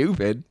pretty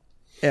stupid.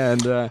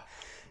 And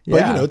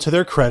but to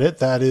their credit,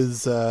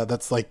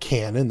 that's like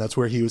canon. That's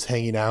where he was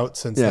hanging out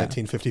since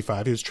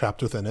 1955. He was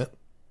trapped within it.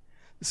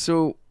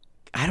 So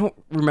I don't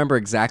remember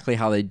exactly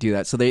how they do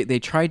that. So they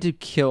tried to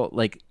kill,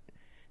 like,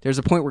 there's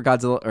a point where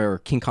Godzilla or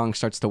King Kong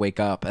starts to wake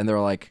up, and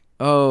they're like,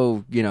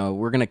 oh,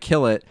 we're gonna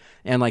kill it.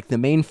 And like the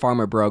main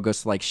farmer bro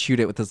goes to like shoot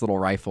it with his little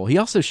rifle. He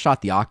also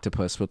shot the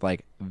octopus with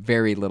like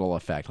very little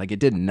effect. Like it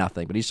did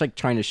nothing, but he's like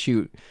trying to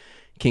shoot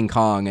King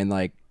Kong, and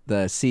like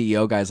the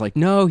CEO guy's like,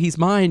 no, he's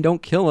mine,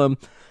 don't kill him.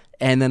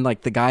 And then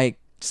like the guy,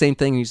 same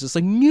thing, he's just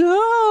like,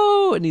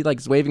 no, and he like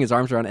is waving his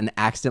arms around and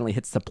accidentally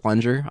hits the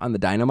plunger on the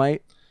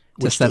dynamite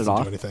to set it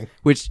off,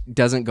 which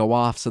doesn't go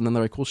off. So then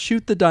they're like, well,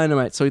 shoot the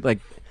dynamite. So like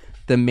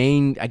the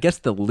main, I guess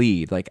the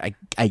lead, like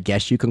I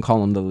guess you can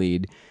call him the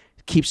lead,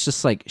 keeps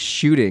just like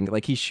shooting.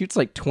 Like he shoots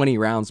like 20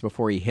 rounds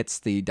before he hits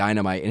the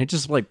dynamite, and it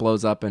just like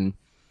blows up, and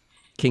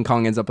King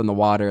Kong ends up in the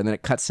water. And then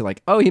it cuts to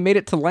like, oh, he made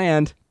it to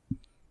land.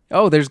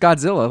 Oh, there's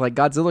Godzilla. Like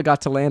Godzilla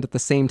got to land at the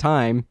same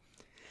time.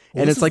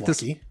 Well, and it's like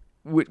lucky. This,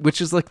 which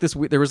is like this,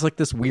 there was like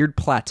this weird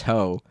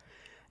plateau,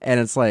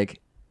 and it's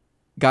like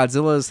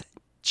Godzilla's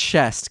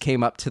chest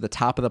came up to the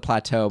top of the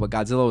plateau, but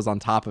Godzilla was on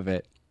top of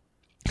it.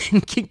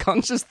 And King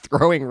Kong's just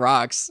throwing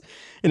rocks,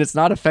 and it's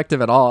not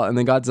effective at all. And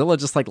then Godzilla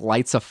just like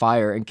lights a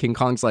fire, and King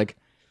Kong's like,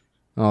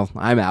 oh,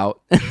 I'm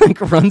out, and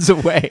like runs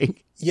away.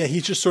 Yeah, he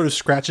just sort of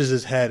scratches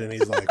his head, and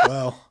he's like,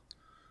 well,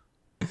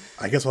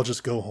 I guess I'll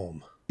just go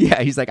home.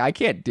 Yeah, he's like, I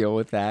can't deal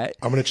with that.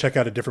 I'm going to check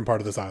out a different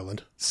part of this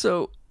island.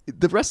 So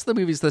the rest of the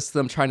movie is this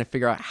them trying to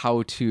figure out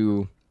how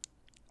to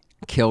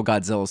kill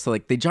Godzilla. So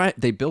like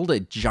they build a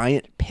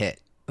giant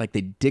pit. Like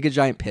they dig a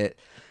giant pit,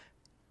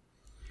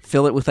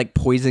 fill it with like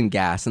poison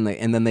gas, and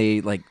then they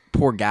like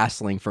pour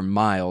gasoline for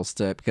miles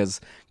because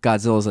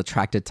Godzilla is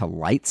attracted to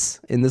lights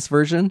in this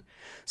version.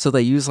 So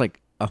they use like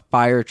a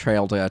fire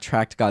trail to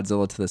attract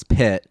Godzilla to this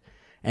pit,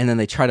 and then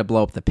they try to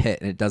blow up the pit,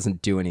 and it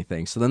doesn't do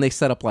anything. So then they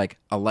set up like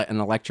an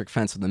electric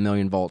fence with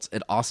 1,000,000 volts.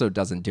 It also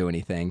doesn't do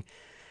anything.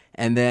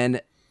 And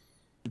then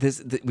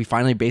we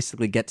finally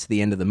basically get to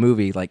the end of the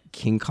movie. Like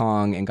King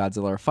Kong and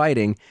Godzilla are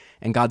fighting,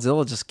 and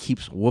Godzilla just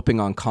keeps whooping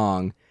on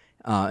Kong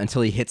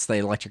until he hits the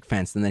electric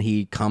fence, and then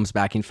he comes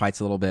back and fights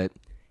a little bit,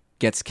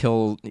 gets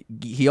killed.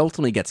 He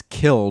ultimately gets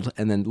killed,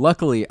 and then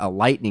luckily a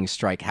lightning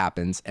strike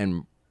happens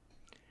and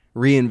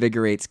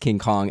reinvigorates King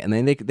Kong, and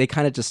then they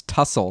kind of just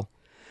tussle,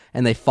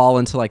 and they fall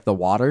into like the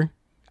water,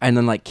 and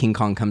then like King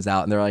Kong comes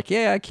out, and they're like,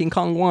 yeah, King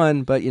Kong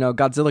won, but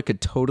Godzilla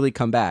could totally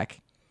come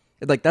back.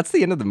 Like that's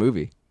the end of the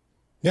movie.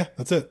 Yeah,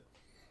 that's it.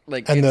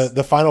 Like, and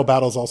the final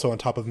battle is also on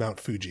top of Mount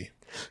Fuji.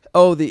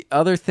 Oh, the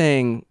other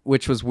thing,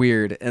 which was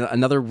weird, and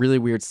another really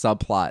weird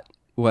subplot,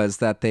 was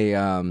that they,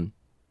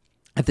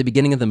 at the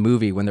beginning of the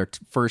movie, when they're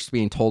first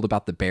being told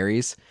about the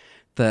berries,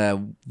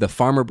 the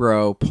farmer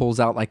bro pulls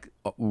out like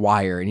a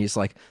wire, and he's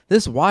like,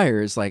 this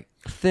wire is like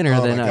thinner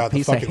than a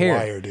piece of hair.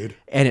 Wire, dude.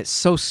 And it's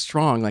so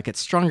strong, like it's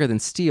stronger than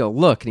steel.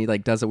 Look, and he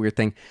like does a weird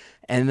thing.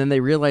 And then they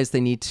realize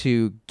they need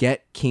to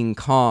get King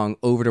Kong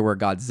over to where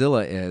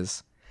Godzilla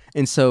is.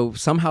 And so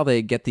somehow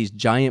they get these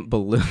giant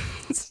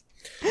balloons.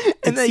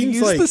 And they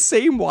use the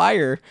same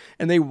wire,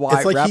 and they wire.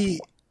 It's like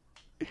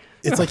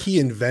It's like he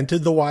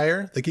invented the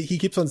wire. Like he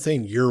keeps on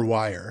saying your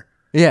wire.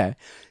 Yeah.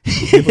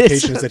 The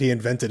implication is that he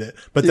invented it.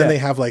 But then they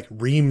have like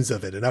reams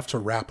of it, enough to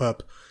wrap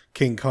up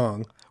King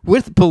Kong.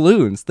 With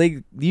balloons.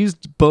 They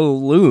used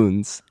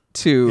balloons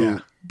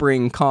to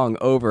bring Kong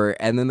over,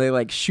 and then they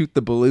like shoot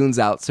the balloons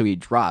out so he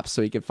drops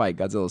so he can fight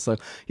Godzilla. So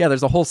yeah,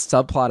 there's a whole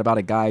subplot about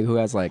a guy who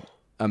has like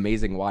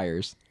amazing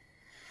wires.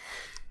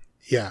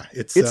 Yeah,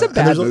 it's a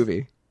bad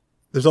movie.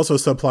 There's also a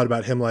subplot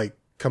about him like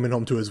coming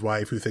home to his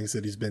wife who thinks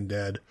that he's been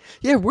dead.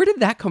 Yeah, where did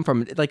that come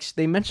from? Like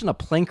they mentioned a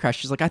plane crash.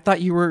 She's like, I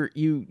thought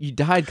you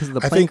died because of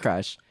the plane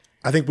crash.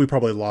 I think we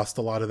probably lost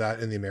a lot of that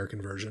in the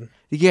American version.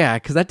 Yeah,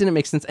 because that didn't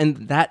make sense.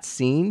 And that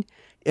scene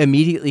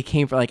immediately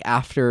came from like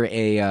after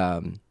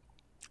a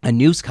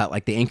news cut,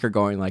 like the anchor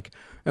going like,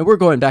 and we're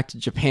going back to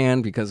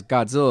Japan because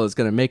Godzilla is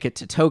going to make it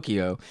to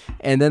Tokyo.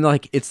 And then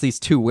like it's these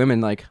two women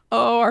like,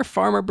 oh, our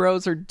farmer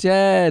bros are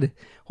dead.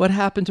 What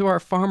happened to our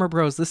farmer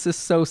bros? This is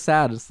so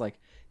sad. It's like,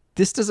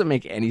 this doesn't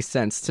make any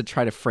sense to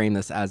try to frame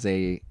this as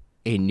a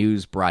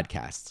news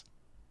broadcast.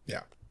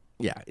 Yeah.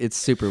 Yeah, it's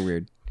super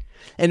weird.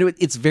 And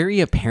it's very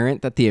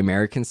apparent that the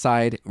American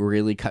side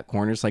really cut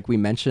corners. Like we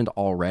mentioned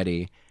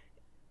already,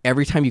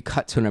 every time you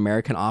cut to an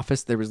American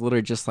office, there was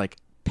literally just like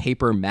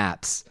paper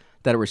maps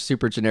that were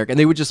super generic. And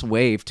they would just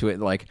wave to it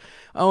like,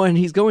 oh, and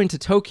he's going to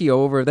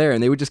Tokyo over there.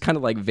 And they would just kind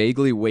of like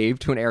vaguely wave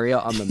to an area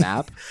on the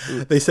map.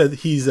 They said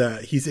he's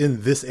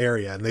in this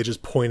area, and they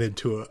just pointed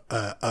to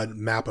a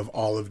map of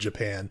all of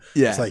Japan.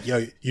 Yeah. It's like, yo,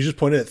 you just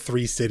pointed at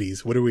 3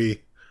 cities. What are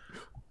we...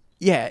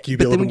 Yeah, but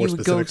then when you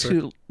would go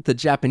to the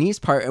Japanese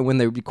part and when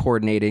they would be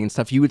coordinating and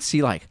stuff, you would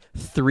see like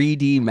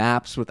 3D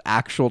maps with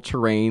actual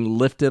terrain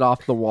lifted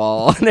off the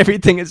wall and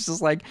everything. It's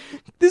just like,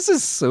 this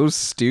is so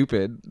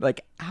stupid.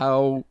 Like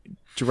how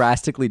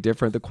drastically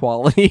different the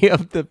quality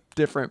of the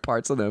different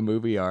parts of the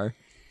movie are.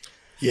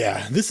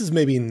 Yeah, this is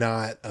maybe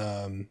not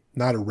a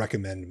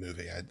recommend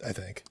movie, I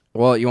think.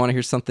 Well, you want to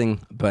hear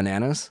something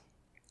bananas?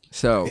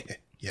 So,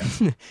 yeah.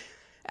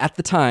 At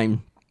the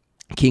time,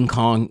 King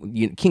Kong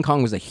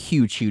was a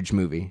huge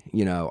movie.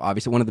 You know,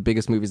 obviously one of the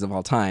biggest movies of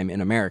all time in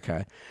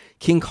America.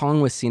 King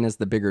Kong was seen as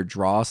the bigger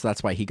draw, so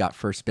that's why he got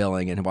first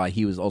billing and why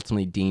he was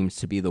ultimately deemed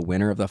to be the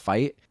winner of the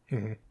fight.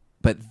 Mm-hmm.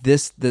 But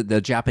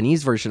the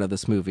Japanese version of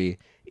this movie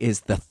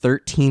is the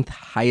 13th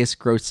highest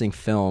grossing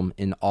film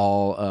in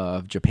all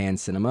of Japan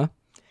cinema.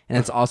 And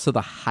it's also the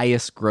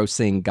highest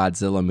grossing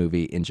Godzilla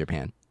movie in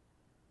Japan.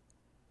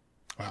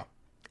 Wow.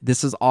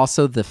 This is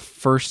also the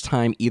first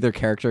time either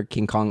character,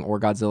 King Kong or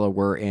Godzilla,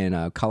 were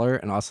in color,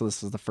 and also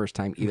this is the first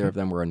time either of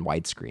them were in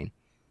widescreen.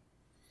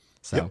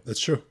 So yep, that's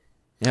true.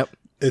 Yep.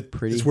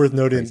 It's worth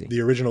noting crazy. The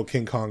original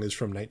King Kong is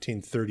from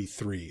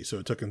 1933, so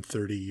it took him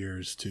 30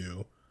 years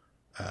to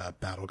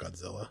battle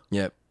Godzilla.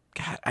 Yep.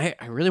 God, I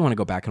really want to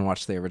go back and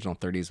watch the original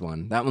 30s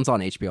one. That one's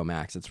on HBO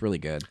Max. It's really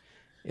good.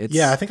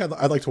 Yeah, I think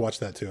I'd like to watch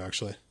that too,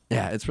 actually.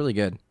 Yeah, it's really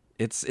good.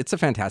 It's a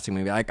fantastic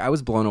movie. Like I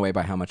was blown away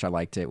by how much I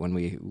liked it when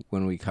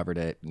we covered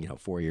it,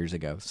 4 years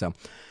ago. So,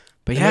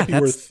 but yeah,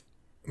 it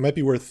might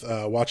be worth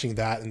watching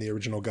that and the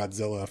original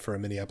Godzilla for a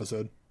mini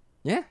episode.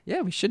 Yeah,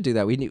 we should do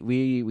that. We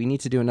need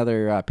to do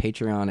another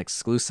Patreon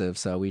exclusive,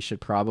 so we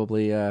should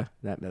probably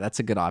that's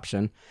a good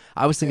option.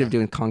 I was thinking of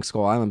doing Kong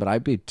Skull Island, but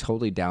I'd be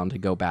totally down to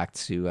go back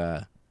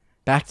to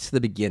the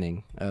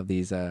beginning of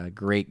these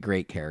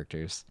great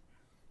characters.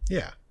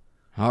 Yeah.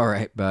 All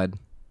right, bud.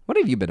 What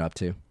have you been up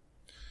to?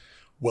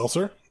 Well,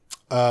 sir,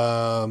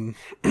 I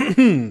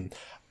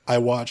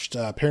watched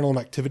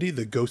Paranormal Activity: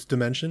 The Ghost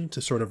Dimension to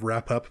sort of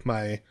wrap up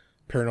my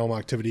Paranormal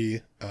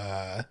Activity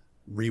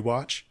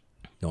rewatch.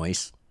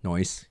 Nice.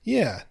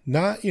 Yeah,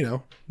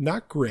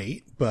 not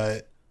great,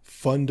 but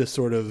fun to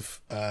sort of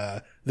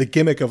the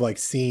gimmick of like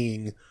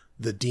seeing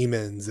the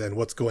demons and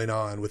what's going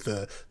on with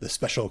the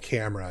special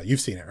camera. You've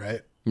seen it,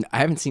 right? I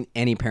haven't seen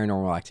any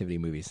Paranormal Activity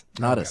movies.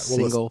 Not a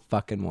single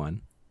fucking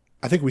one.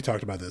 I think we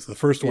talked about this. The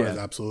first one is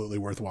absolutely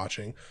worth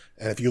watching.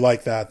 And if you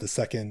like that, the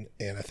second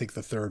and I think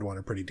the third one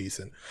are pretty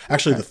decent.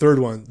 Actually, the first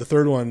and the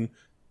third one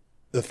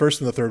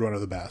are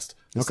the best.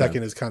 The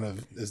second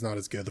is not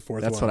as good. The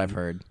fourth one. That's what I've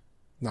heard.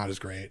 Not as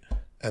great.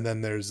 And then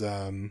there's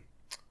the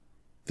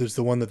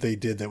one that they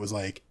did that was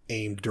like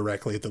aimed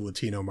directly at the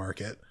Latino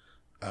market,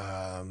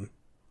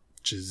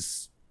 which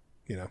is,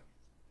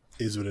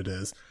 is what it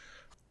is.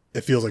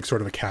 It feels like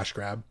sort of a cash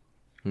grab.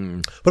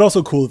 But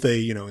also cool that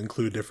they,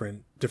 include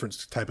different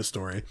type of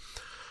story.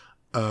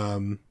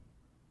 But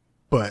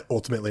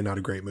ultimately not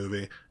a great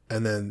movie.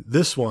 And then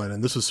this one,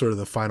 and this was sort of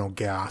the final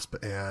gasp,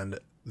 and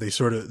they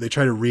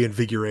try to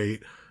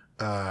reinvigorate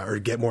or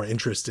get more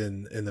interest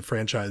in the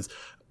franchise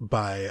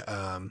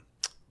by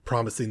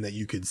promising that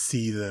you could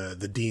see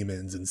the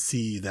demons and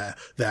see the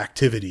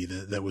activity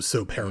that was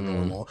so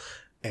paranormal.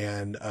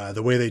 And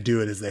the way they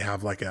do it is they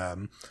have like a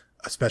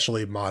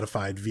specially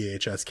modified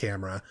VHS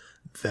camera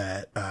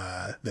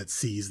that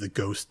sees the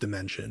ghost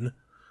dimension.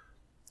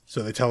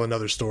 So they tell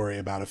another story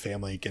about a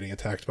family getting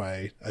attacked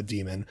by a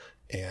demon,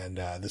 and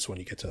this one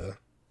you get to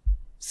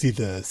see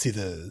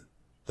the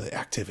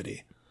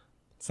activity.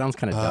 Sounds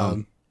kind of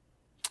dumb.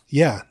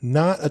 Yeah,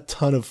 not a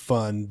ton of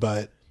fun,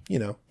 but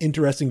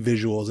interesting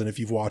visuals. And if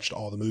you've watched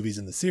all the movies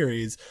in the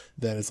series,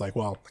 then it's like,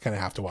 well, I kind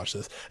of have to watch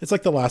this. It's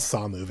like the last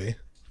Saw movie.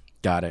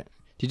 Got it.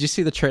 Did you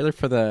see the trailer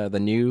for the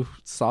new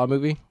Saw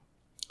movie?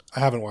 I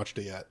haven't watched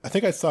it yet. I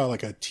think I saw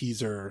like a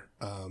teaser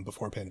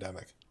before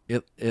pandemic.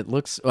 It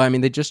looks. Well, I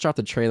mean, they just dropped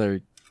the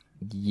trailer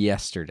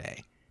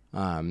yesterday.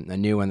 A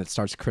new one that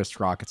stars Chris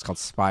Rock. It's called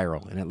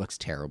Spiral, and it looks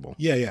terrible.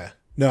 Yeah.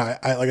 No,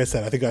 I like I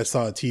said, I think I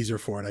saw a teaser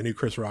for it. I knew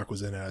Chris Rock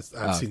was in it.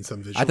 I've seen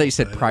some visuals. I thought you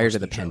said prior to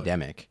the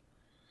pandemic.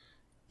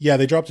 Yeah,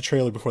 they dropped a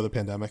trailer before the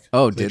pandemic.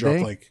 Oh, did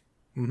they?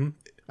 Mm-hmm.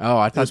 Oh,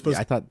 I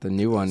thought the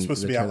new one was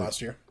supposed to be out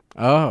last year.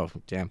 Oh,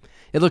 damn!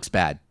 It looks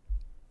bad.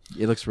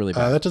 It looks really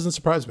bad. That doesn't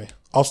surprise me.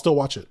 I'll still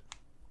watch it.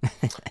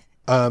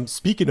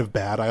 Speaking of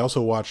bad, I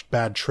also watched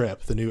Bad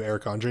Trip, the new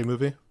Eric Andre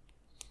movie.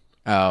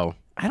 Oh,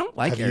 I don't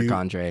like Eric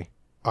Andre.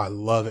 I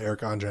love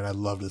Eric Andre, and I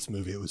love this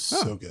movie. It was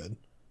so good.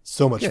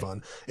 So much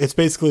fun. It's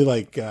basically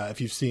like if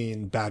you've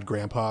seen Bad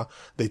Grandpa,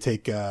 they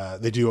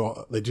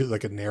do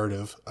like a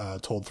narrative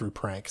told through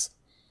pranks.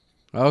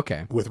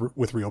 Okay.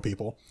 With real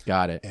people.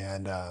 Got it.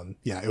 And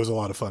it was a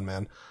lot of fun,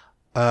 man.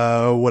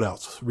 What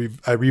else?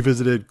 I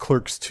revisited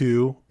Clerks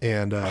 2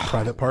 and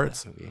Private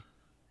Parts.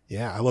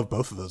 Yeah, I love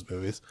both of those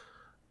movies.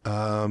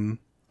 And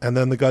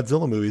then the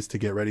Godzilla movies to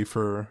get ready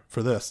for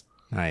this.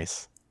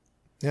 Nice.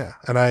 Yeah,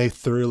 and I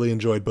thoroughly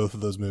enjoyed both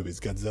of those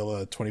movies,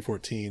 Godzilla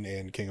 2014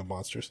 and King of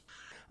Monsters.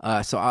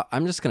 So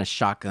I'm just gonna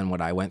shotgun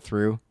what I went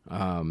through.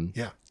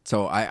 Yeah.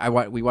 So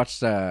we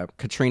watched.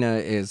 Katrina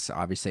is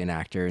obviously an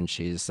actor, and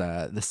she's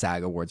the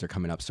SAG Awards are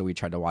coming up, so we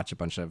tried to watch a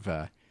bunch of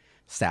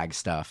SAG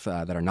stuff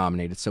that are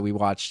nominated. So we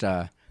watched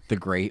The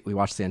Great. We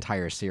watched the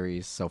entire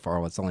series so far.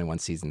 Well, it's only one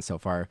season so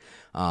far.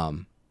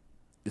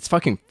 It's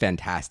fucking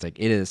fantastic.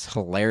 It is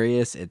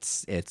hilarious.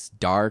 It's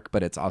dark,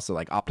 but it's also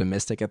like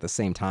optimistic at the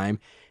same time.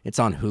 It's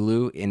on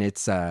Hulu, and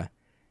it's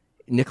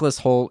Nicholas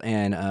Hoult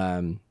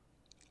and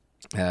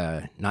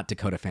not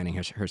Dakota Fanning,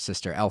 her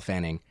sister Elle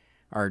Fanning,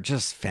 are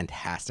just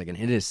fantastic, and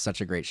it is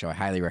such a great show. I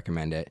highly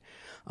recommend it.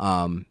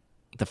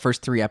 The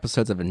first 3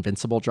 episodes of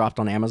Invincible dropped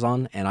on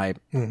Amazon, and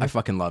I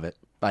fucking love it.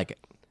 Like,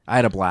 I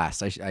had a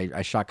blast. I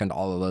shotgunned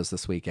all of those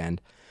this weekend.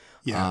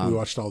 Yeah, we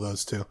watched all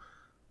those too.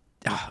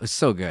 Oh, it was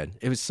so good.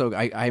 It was so.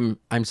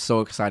 I'm so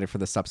excited for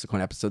the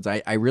subsequent episodes.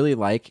 I really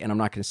like, and I'm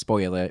not going to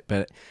spoil it,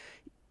 but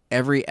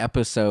every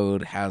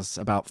episode has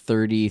about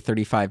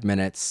 30-35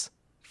 minutes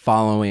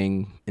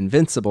following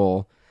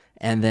Invincible,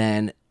 and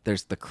then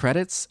there's the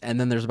credits, and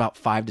then there's about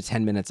 5 to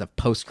 10 minutes of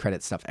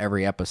post-credit stuff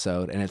every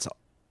episode, and it's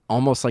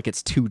almost like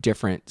it's 2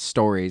 different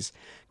stories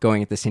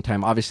going at the same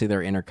time. Obviously,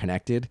 they're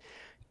interconnected,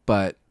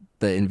 but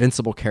the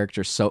Invincible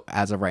character, so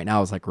as of right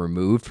now, is like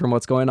removed from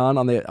what's going on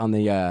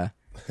the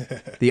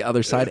the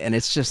other side, and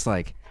it's just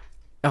like,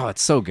 oh,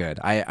 it's so good.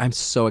 I'm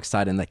so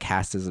excited, and the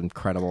cast is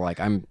incredible. Like,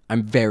 I'm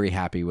very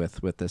happy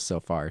with this so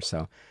far.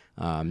 So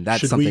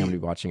that's something I'm gonna be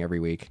watching every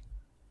week.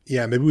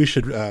 Yeah, maybe we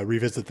should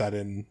revisit that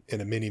in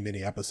a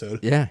mini episode.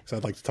 Yeah, because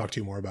I'd like to talk to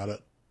you more about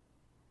it.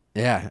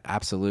 Yeah,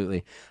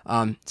 absolutely.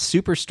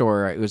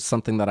 Superstore, it was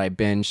something that I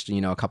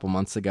binged, a couple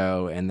months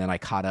ago, and then I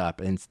caught up.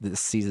 And this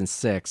season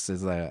 6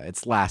 is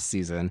its last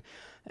season.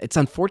 It's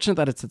unfortunate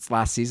that it's its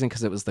last season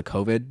because it was the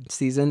COVID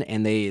season,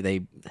 and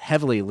they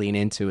heavily lean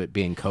into it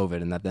being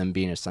COVID and that them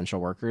being essential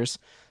workers.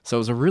 So it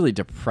was a really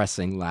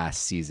depressing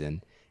last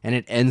season, and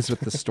it ends with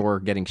the store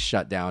getting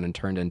shut down and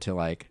turned into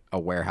like a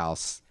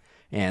warehouse,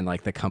 and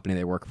like the company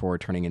they work for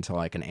turning into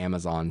like an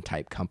Amazon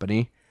type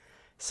company.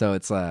 So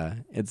it's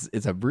a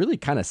really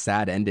kind of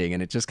sad ending,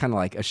 and it just kind of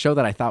like a show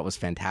that I thought was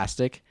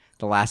fantastic.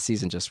 The last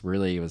season just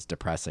really was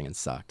depressing and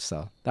sucked.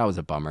 So that was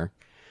a bummer.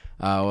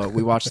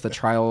 We watched the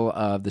Trial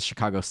of the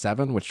Chicago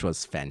 7, which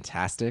was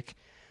fantastic.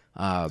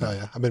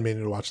 Yeah, I've been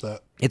meaning to watch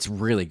that. It's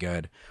really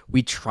good.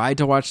 We tried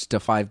to watch Da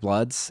 5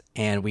 Bloods,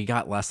 and we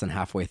got less than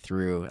halfway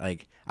through.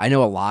 Like, I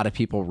know a lot of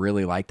people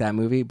really like that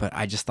movie, but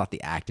I just thought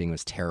the acting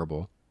was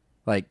terrible.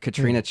 Like,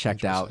 Katrina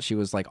checked out. She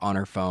was like on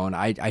her phone.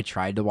 I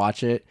tried to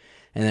watch it,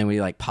 and then we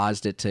like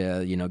paused it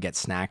to, get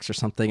snacks or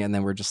something, and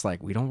then we're just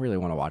like, we don't really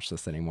want to watch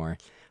this anymore.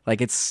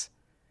 Like, it's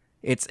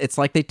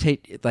like they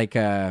take like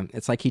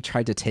it's like he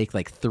tried to take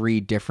like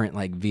 3 different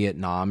like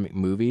Vietnam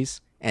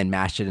movies and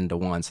mash it into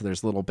one. So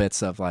there's little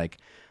bits of like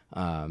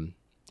I'm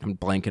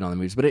blanking on the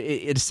movies, but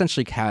it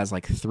essentially has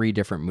like 3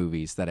 different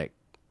movies that it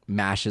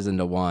mashes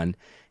into one.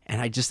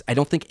 And I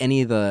don't think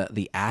any of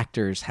the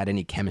actors had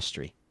any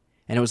chemistry.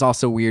 And it was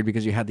also weird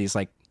because you had these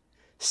like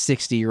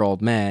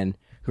 60-year-old men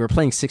who are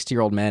playing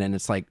 60-year-old men, and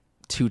it's like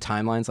 2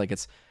 timelines. Like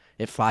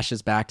it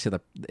flashes back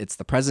to it's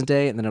the present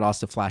day, and then it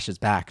also flashes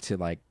back to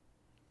like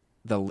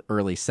the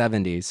early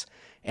 70s,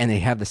 and they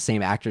have the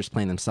same actors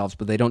playing themselves,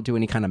 but they don't do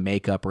any kind of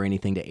makeup or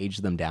anything to age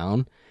them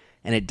down,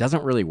 and it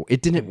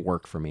didn't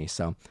work for me.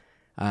 So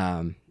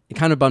it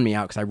kind of bummed me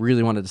out because I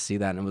really wanted to see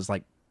that, and it was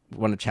like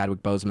one of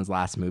Chadwick Boseman's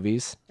last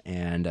movies,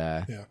 and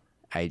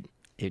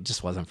it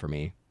just wasn't for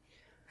me.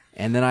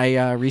 And then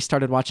I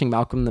restarted watching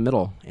Malcolm in the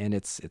Middle, and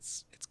it's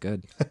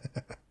good.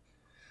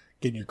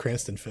 Getting your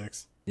Cranston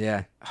fix.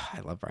 Yeah,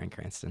 I love Bryan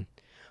Cranston.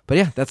 But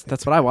yeah,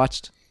 that's what I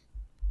watched.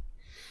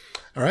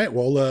 All right,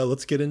 well,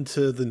 let's get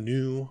into the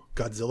new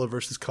Godzilla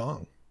versus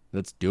Kong.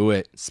 Let's do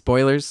it.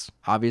 Spoilers,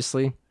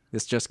 obviously.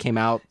 This just came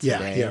out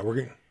today. Yeah,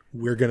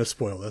 we're gonna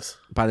spoil this.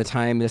 By the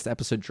time this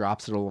episode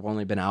drops, it'll have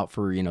only been out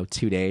for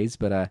 2 days.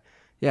 But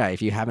yeah,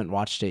 if you haven't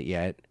watched it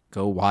yet,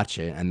 go watch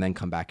it and then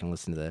come back and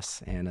listen to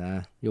this,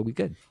 and you'll be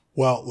good.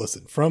 Well,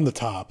 listen, from the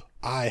top,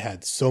 I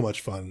had so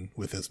much fun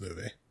with this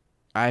movie.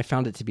 I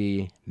found it to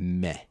be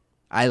meh.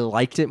 I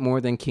liked it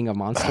more than King of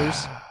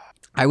Monsters.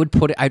 I would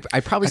put it. I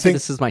probably say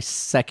this is my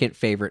second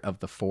favorite of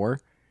the 4,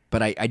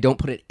 but I don't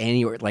put it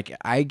anywhere. Like,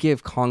 I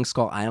give Kong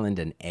Skull Island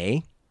an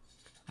A.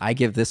 I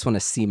give this one a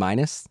C-.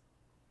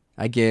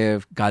 I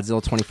give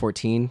Godzilla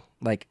 2014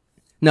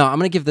 no, I'm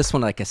gonna give this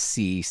one like a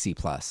C+.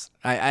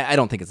 I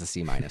don't think it's a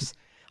C-.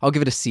 I'll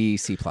give it a C+.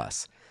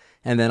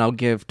 And then I'll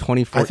give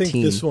 2014. I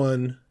think this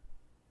one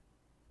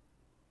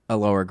a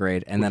lower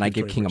grade, and then I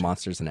give King of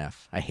Monsters an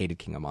F. I hated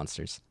King of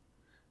Monsters.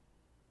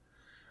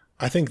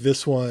 I think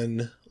this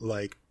one,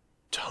 like,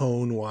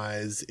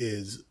 tone-wise,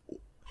 is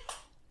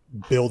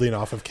building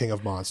off of King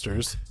of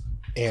Monsters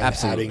and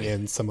Absolutely.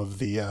 adding in some of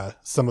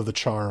the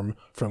charm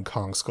from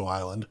Kong Skull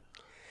Island.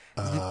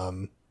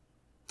 And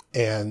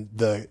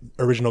the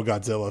original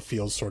Godzilla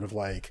feels sort of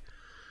like,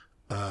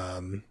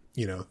 the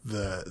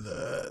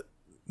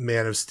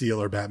Man of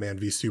Steel or Batman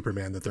v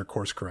Superman that they're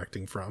course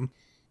correcting from.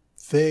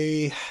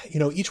 They,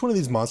 each one of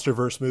these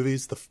MonsterVerse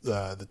movies,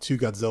 the 2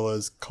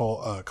 Godzillas,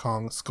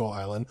 Kong Skull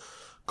Island,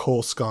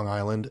 Cole Skong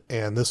Island,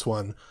 and this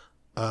one,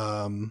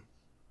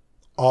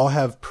 all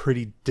have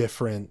pretty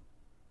different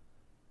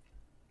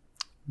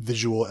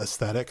visual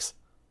aesthetics,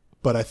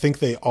 but I think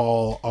they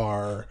all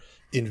are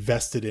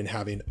invested in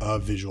having a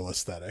visual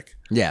aesthetic.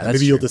 Yeah, that's maybe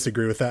true. You'll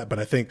disagree with that, but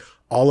I think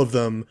all of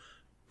them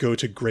go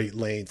to great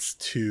lengths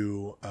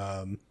to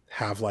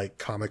have like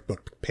comic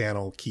book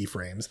panel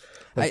keyframes.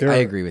 I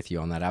agree with you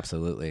on that.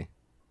 Absolutely.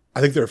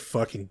 I think they're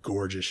fucking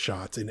gorgeous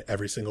shots in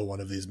every single one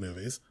of these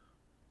movies.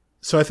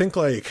 So I think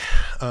like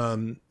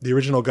the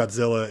original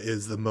Godzilla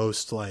is the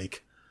most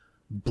like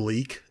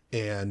bleak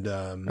and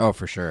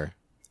for sure,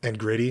 and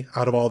gritty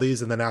out of all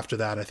these, and then after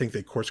that I think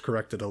they course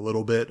corrected a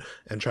little bit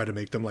and tried to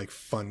make them like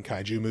fun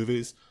kaiju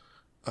movies,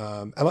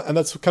 and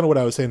that's kind of what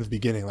I was saying at the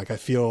beginning. Like, I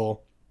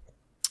feel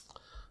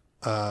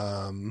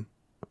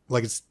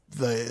like it's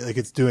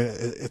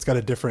got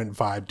a different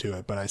vibe to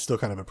it, but I still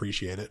kind of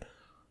appreciate it.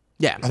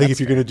 Yeah, I think if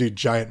you're going to do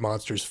giant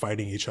monsters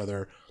fighting each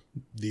other,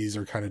 these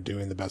are kind of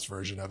doing the best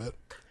version of it.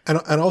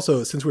 And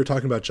also, since we were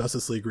talking about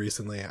Justice League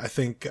recently, I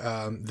think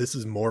this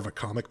is more of a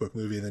comic book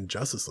movie than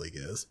Justice League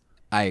is.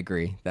 I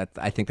agree.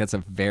 I think that's a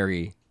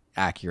very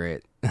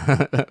accurate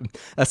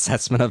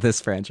assessment of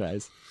this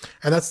franchise.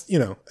 And that's,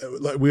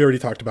 we already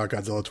talked about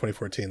Godzilla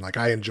 2014. Like,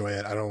 I enjoy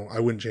it. I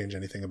wouldn't change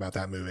anything about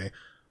that movie.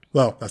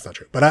 Well, that's not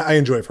true, but I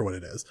enjoy it for what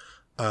it is.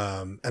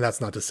 And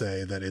that's not to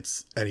say that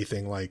it's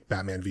anything like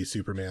Batman v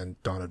Superman: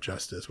 Dawn of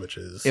Justice, which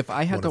is, if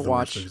I had to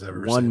watch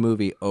one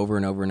movie over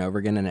and over and over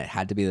again, and it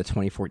had to be the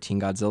 2014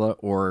 Godzilla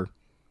or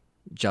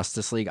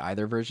Justice League,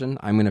 either version,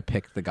 I'm going to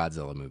pick the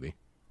Godzilla movie.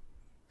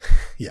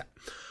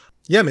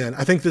 Yeah, man.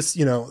 I think this,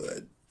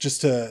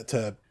 just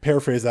to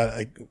paraphrase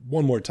that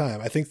one more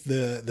time, I think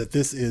that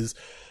this is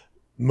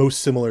most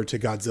similar to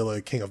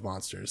Godzilla King of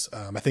Monsters.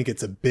 I think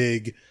it's a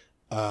big,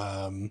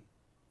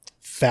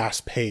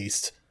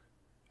 fast-paced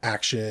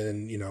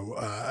action,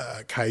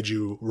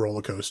 kaiju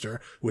roller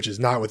coaster, which is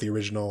not what the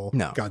original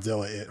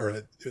Godzilla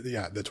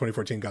the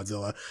 2014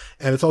 Godzilla.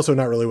 And it's also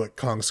not really what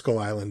Kong Skull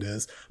Island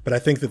is. But I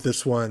think that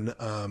this one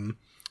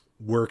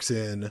works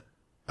in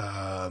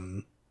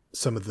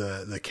some of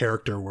the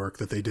character work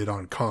that they did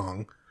on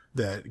Kong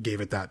that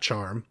gave it that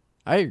charm.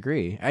 I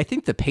agree. I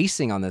think the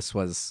pacing on this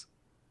was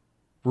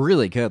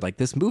really good. Like,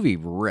 this movie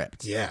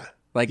ripped. Yeah.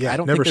 I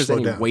don't think there's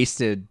any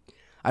wasted.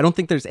 I don't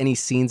think there's any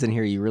scenes in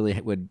here you really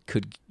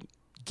could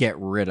get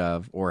rid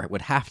of or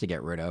would have to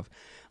get rid of.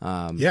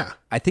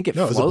 I think it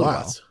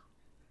flowed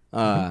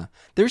well.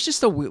 There's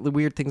just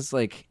weird things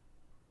like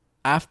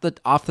off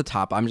the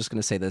top. I'm just going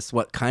to say this.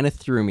 What kind of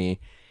threw me,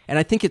 and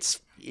I think it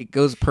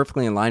goes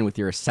perfectly in line with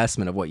your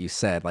assessment of what you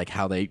said, like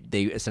how they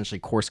essentially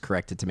course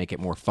corrected to make it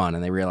more fun,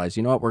 and they realized,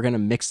 you know what, we're going to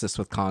mix this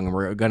with Kong,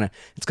 and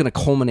it's going to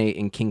culminate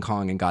in King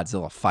Kong and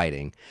Godzilla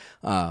fighting.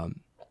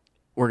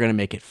 We're going to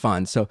make it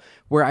fun. So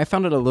where I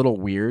found it a little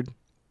weird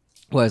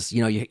was,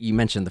 you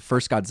mentioned the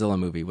first Godzilla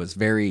movie was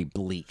very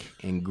bleak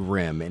and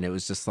grim, and it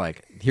was just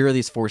like, here are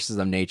these forces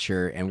of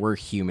nature, and we're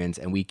humans,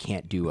 and we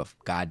can't do a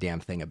goddamn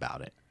thing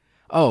about it.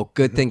 Oh,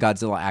 good thing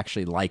Godzilla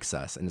actually likes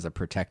us and is a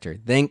protector.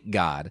 Thank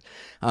God.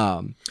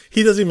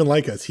 He doesn't even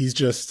like us. He's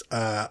just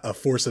a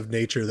force of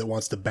nature that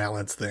wants to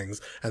balance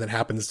things and that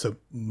happens to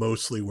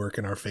mostly work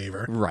in our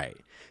favor. Right.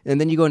 And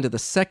then you go into the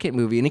second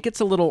movie, and it gets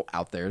a little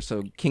out there.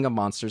 So King of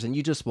Monsters, and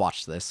you just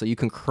watched this, so you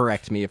can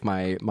correct me if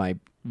my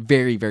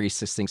very, very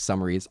succinct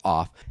summary is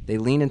off. They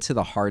lean into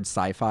the hard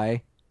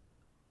sci-fi.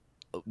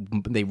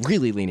 They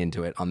really lean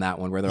into it on that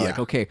one, where they're like,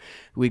 okay,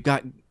 we've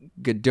got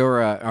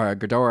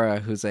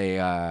Ghidorah, who's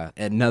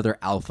another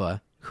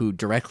alpha who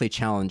directly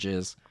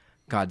challenges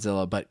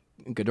Godzilla, but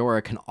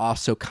Ghidorah can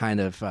also kind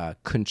of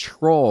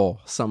control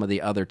some of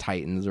the other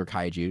titans or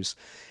kaijus,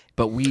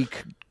 but we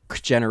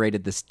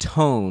generated this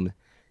tone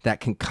that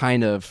can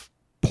kind of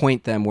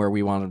point them where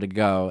we wanted to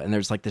go. And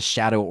there's like this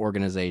shadow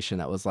organization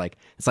that was like,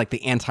 it's like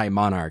the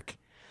anti-monarch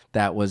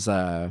that was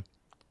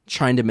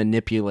trying to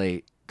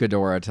manipulate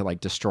Ghidorah to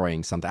like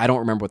destroying something. I don't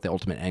remember what the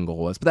ultimate angle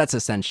was, but that's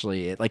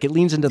essentially it. Like it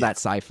leans into that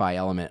sci-fi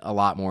element a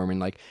lot more. I mean,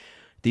 like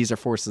these are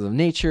forces of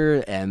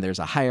nature and there's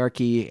a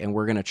hierarchy and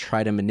we're going to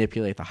try to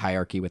manipulate the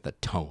hierarchy with a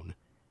tone,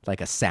 like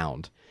a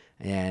sound.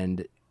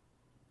 And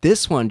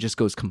this one just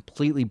goes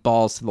completely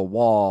balls to the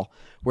wall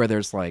where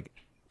there's like,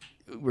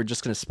 we're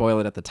just going to spoil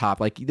it at the top.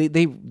 Like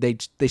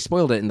they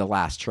spoiled it in the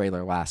last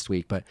trailer last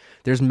week, but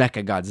there's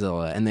Mecha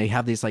Godzilla and they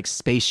have these like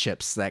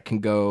spaceships that can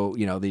go,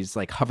 you know, these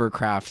like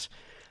hovercraft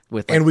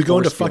with like, and we go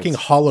into fucking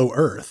Hollow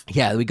Earth.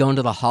 Yeah, we go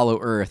into the Hollow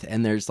Earth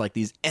and there's like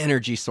these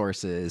energy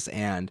sources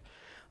and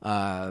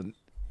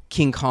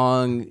King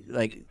Kong,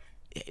 like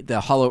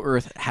the Hollow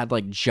Earth had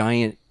like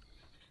giant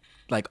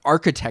like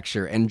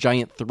architecture and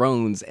giant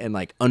thrones and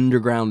like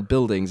underground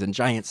buildings and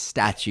giant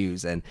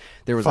statues, and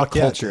there was a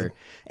culture,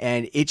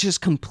 and it just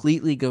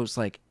completely goes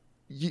like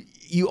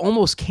you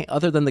almost can't,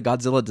 other than the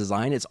Godzilla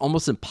design, it's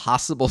almost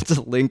impossible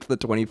to link the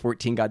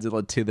 2014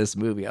 Godzilla to this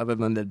movie other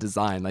than the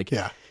design. Like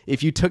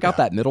if you took out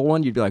that middle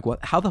one, you'd be like,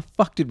 what, how the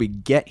fuck did we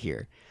get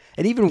here?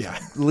 And even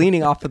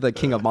leaning off of the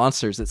King of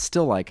Monsters, it's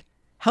still like,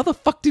 how the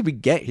fuck did we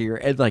get here?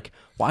 And like,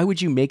 why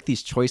would you make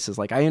these choices?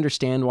 Like, I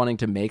understand wanting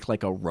to make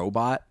like a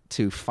robot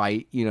to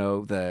fight, you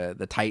know,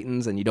 the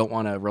Titans, and you don't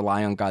want to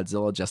rely on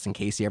Godzilla just in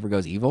case he ever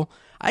goes evil.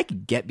 I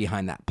could get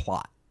behind that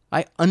plot.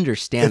 I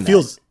understand. It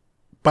feels,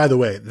 by the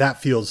way,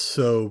 that feels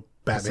so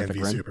Batman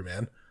v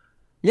Superman.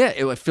 Yeah,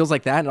 it feels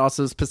like that, and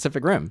also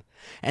Pacific Rim.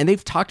 And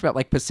they've talked about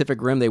like Pacific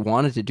Rim. They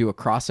wanted to do a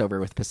crossover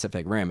with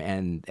Pacific Rim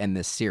and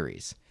this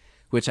series,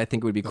 which I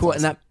think would be cool. Awesome.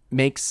 And that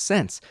makes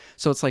sense.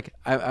 So it's like,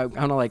 I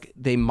kind of like,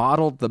 they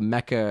modeled the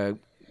mecha,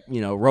 you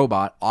know,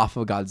 robot off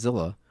of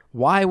Godzilla.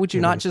 Why would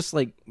you not just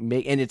like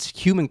make, and it's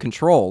human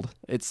controlled.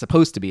 It's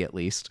supposed to be, at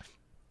least.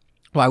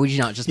 Why would you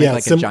not just make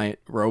like a giant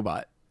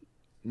robot?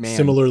 Man.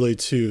 Similarly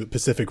to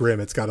Pacific Rim,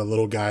 it's got a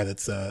little guy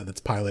that's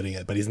piloting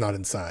it, but he's not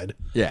inside.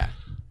 Yeah.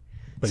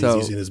 But he's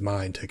using his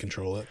mind to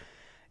control it.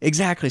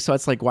 Exactly. So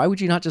it's like, why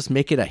would you not just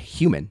make it a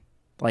human?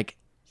 Like,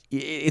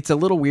 it's a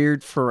little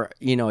weird for,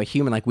 you know, a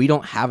human. Like, we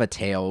don't have a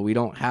tail. We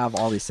don't have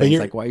all these things.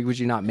 Like, why would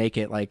you not make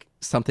it like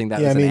something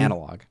that is an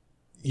analog?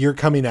 You're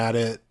coming at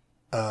it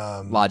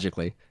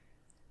logically.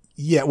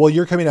 Yeah, well,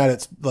 you're coming at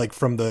it like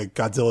from the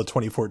Godzilla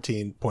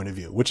 2014 point of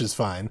view, which is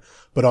fine,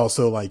 but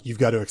also like you've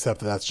got to accept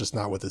that that's just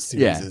not what this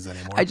series is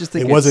anymore. I just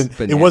think it wasn't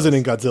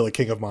in Godzilla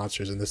King of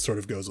Monsters, and this sort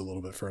of goes a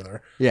little bit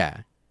further.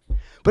 Yeah.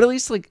 But at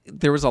least like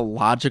there was a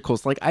logical,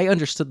 like I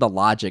understood the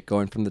logic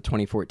going from the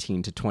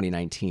 2014 to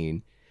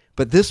 2019.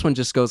 But this one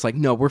just goes like,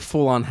 no, we're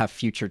full on have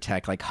future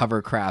tech, like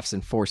hovercrafts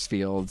and force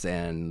fields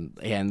and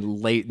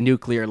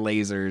nuclear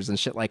lasers and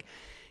shit. Like,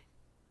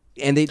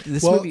 and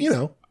this movie, you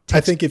know, I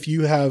think if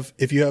you have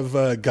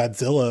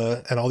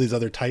Godzilla and all these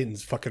other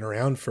Titans fucking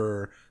around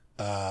for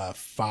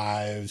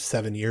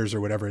 5-7 years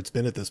or whatever it's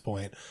been at this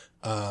point,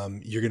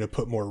 you're going to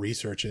put more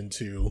research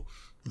into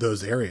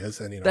those areas,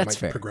 and you know,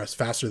 it might progress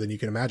faster than you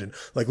can imagine.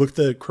 Like, look at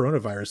the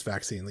coronavirus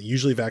vaccine. Like,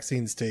 usually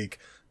vaccines take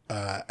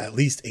at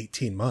least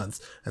 18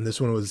 months, and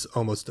this one was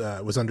almost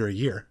was under a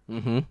year.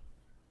 Mm-hmm. And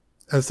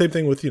the same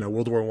thing with, you know,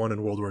 World War I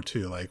and World War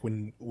II. Like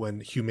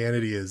when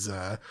humanity is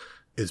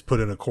put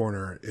in a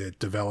corner, it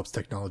develops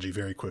technology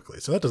very quickly.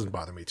 So that doesn't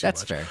bother me too much.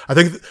 That's fair. I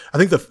think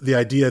the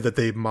idea that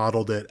they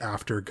modeled it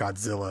after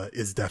Godzilla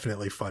is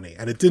definitely funny,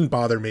 and it didn't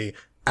bother me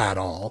at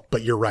all.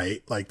 But you're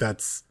right. Like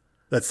that's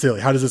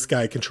silly. How does this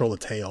guy control a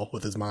tail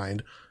with his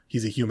mind?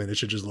 He's a human. It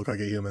should just look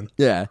like a human.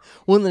 Yeah.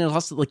 Well, and then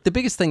also like the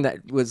biggest thing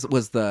that was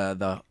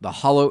the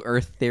Hollow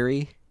Earth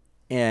theory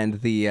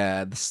and the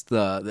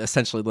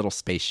essentially little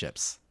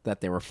spaceships that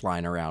they were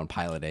flying around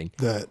piloting.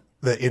 The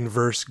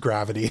inverse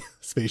gravity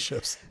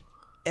spaceships.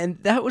 And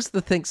that was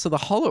the thing. So the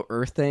Hollow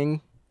Earth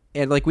thing,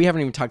 and like we haven't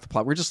even talked the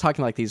plot. We're just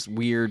talking like these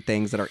weird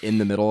things that are in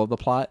the middle of the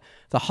plot.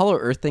 The Hollow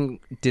Earth thing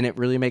didn't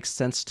really make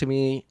sense to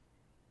me.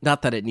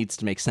 Not that it needs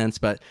to make sense,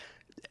 but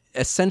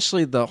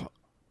essentially the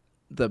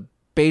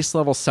base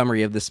level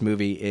summary of this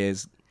movie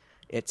is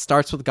it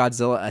starts with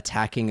Godzilla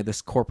attacking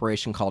this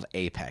corporation called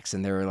Apex,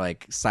 and they're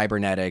like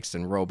cybernetics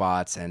and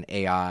robots and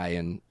AI,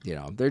 and you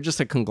know, they're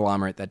just a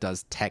conglomerate that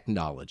does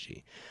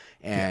technology.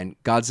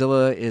 And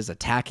Godzilla is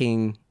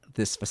attacking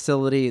this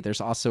facility.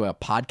 There's also a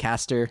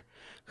podcaster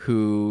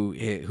who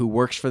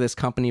works for this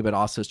company, but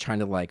also is trying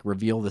to like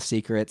reveal the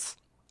secrets.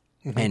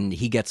 Mm-hmm. And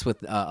he gets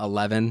with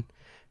Eleven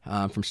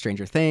from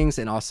Stranger Things,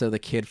 and also the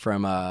kid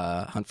from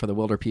Hunt for the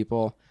Wilder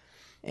People,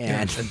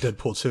 and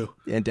Deadpool 2.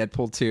 And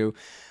Deadpool 2.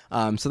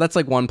 So that's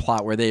like one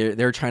plot where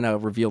they're trying to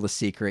reveal the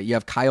secret. You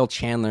have Kyle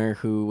Chandler,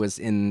 who was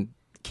in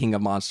King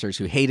of Monsters,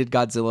 who hated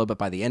Godzilla, but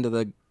by the end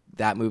of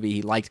that movie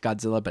he liked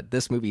Godzilla, but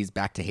this movie he's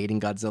back to hating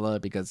Godzilla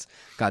because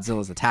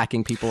Godzilla's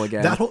attacking people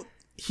again.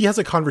 He has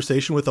a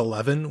conversation with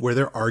Eleven where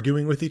they're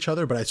arguing with each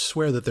other, but I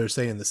swear that they're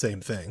saying the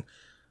same thing.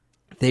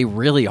 They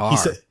really are.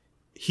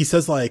 He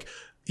says like,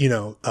 you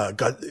know,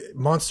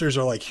 monsters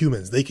are like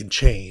humans. They can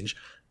change.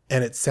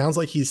 And it sounds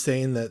like he's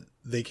saying that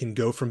they can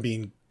go from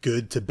being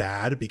good to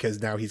bad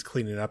because now he's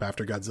cleaning up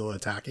after Godzilla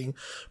attacking.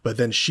 But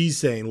then she's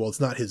saying, well,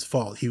 it's not his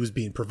fault. He was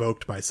being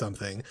provoked by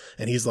something.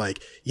 And he's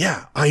like,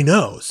 yeah, I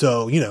know.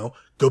 So, you know,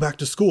 go back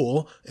to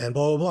school and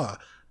blah, blah,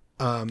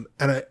 blah.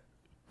 And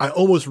I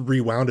almost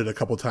rewound it a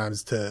couple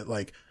times to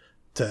like,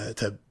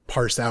 to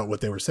parse out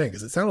what they were saying.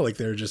 Cause it sounded like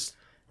they were just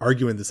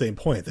arguing the same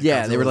point. That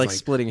yeah. Godzilla's they were like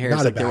splitting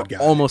hairs. Like they were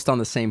almost on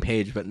the same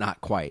page, but not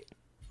quite.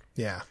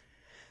 Yeah.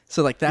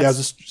 So like that's it was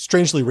a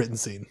strangely written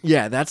scene.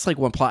 Yeah, that's like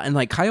one plot, and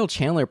like Kyle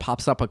Chandler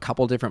pops up a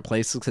couple different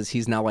places because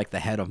he's now like the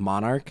head of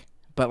Monarch,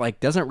 but like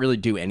doesn't really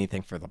do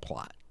anything for the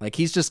plot. Like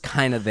he's just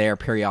kind of there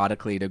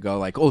periodically to go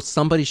like, oh,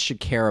 somebody should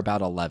care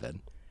about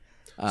 11.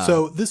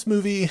 So this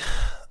movie,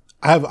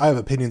 I have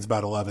opinions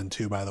about 11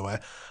 too, by the way.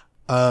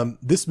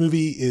 This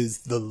movie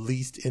is the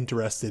least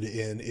interested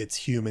in its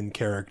human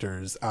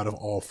characters out of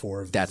all four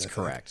of these. That's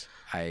correct.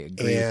 I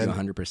agree with you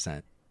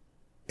 100%.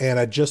 And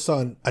I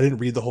didn't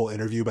read the whole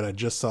interview, but I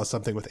just saw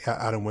something with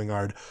Adam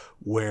Wingard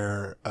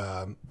where,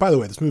 by the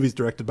way, this movie is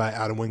directed by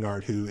Adam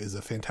Wingard, who is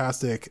a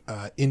fantastic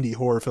indie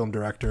horror film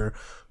director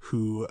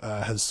who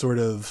has sort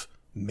of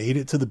made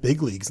it to the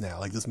big leagues now.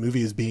 Like this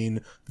movie is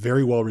being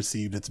very well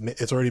received.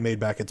 It's already made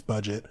back its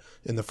budget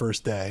in the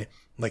first day.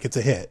 Like it's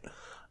a hit.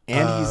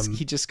 And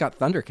he just got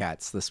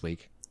Thundercats this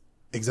week.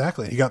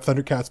 Exactly. He got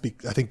Thundercats,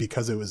 I think,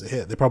 because it was a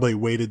hit. They probably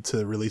waited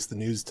to release the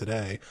news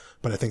today,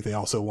 but I think they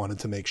also wanted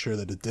to make sure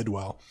that it did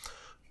well.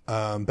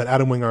 But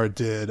Adam Wingard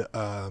did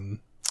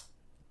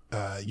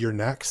You're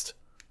Next,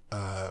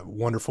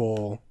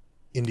 wonderful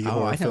indie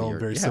horror film,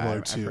 very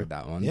similar to... I've heard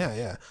that one.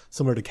 Yeah.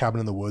 Similar to Cabin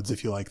in the Woods,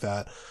 if you like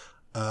that.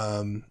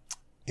 And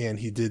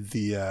he did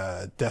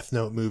the Death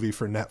Note movie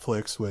for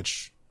Netflix,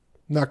 which,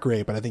 not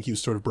great, but I think he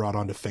was sort of brought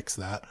on to fix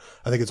that.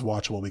 I think it's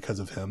watchable because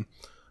of him.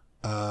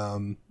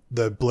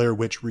 The Blair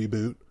Witch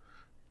reboot.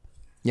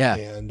 Yeah.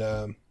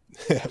 And,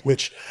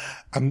 which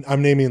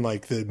I'm naming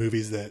like the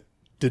movies that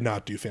did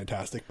not do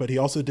fantastic, but he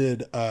also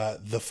did,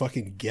 The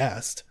Fucking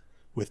Guest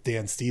with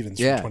Dan Stevens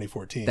from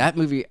 2014. That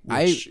movie,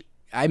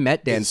 I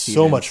met Dan Stevens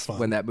so much fun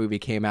when that movie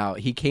came out.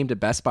 He came to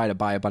Best Buy to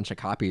buy a bunch of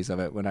copies of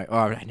it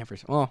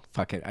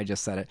fuck it. I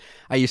just said it.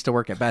 I used to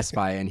work at Best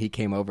Buy and he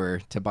came over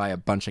to buy a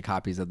bunch of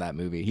copies of that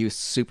movie. He was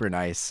super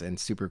nice and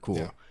super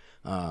cool.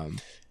 Yeah.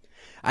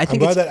 I'm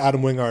glad that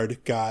Adam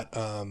Wingard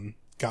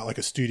got like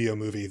a studio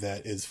movie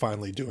that is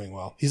finally doing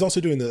well. He's also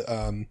doing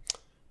the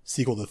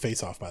sequel to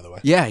Face Off, by the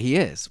way. Yeah, he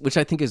is, which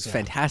I think is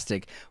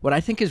fantastic. What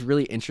I think is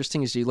really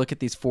interesting is you look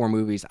at these four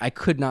movies. I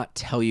could not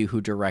tell you who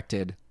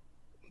directed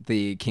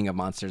the King of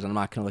Monsters. I'm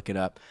not going to look it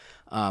up.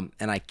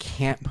 And I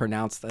can't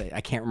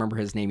I can't remember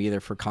his name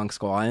either for Kong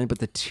Skull Island, but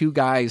the two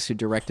guys who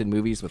directed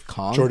movies with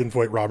Kong. Jordan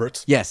Voight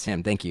Roberts. Yes,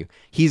 him. Thank you.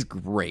 He's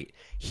great.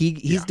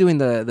 He's doing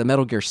the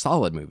Metal Gear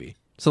Solid movie.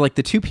 So like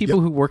the two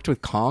people who worked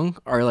with Kong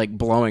are like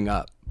blowing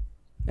up,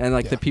 and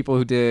like the people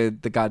who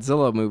did the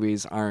Godzilla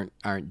movies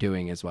aren't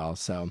doing as well.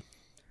 So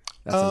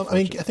that's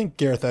I think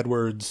Gareth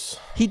Edwards.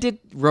 He did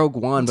Rogue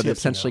One, but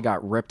essentially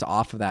got ripped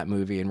off of that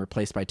movie and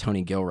replaced by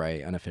Tony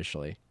Gilroy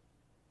unofficially.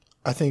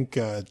 I think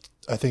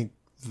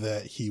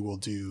that he will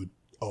do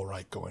all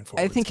right going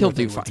forward. I think he'll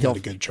do fine. He'll have a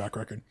good track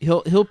record.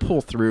 He'll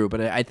pull through, but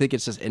I think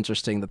it's just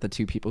interesting that the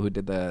two people who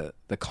did the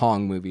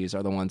Kong movies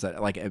are the ones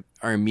that like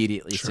are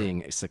immediately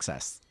seeing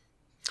success.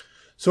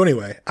 So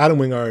anyway, Adam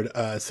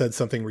Wingard said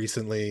something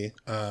recently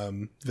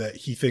that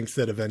he thinks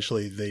that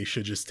eventually they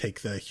should just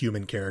take the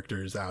human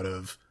characters out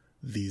of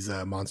these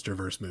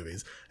MonsterVerse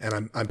movies.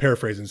 And I'm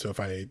paraphrasing, so if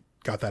I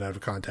got that out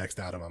of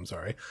context, Adam, I'm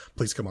sorry.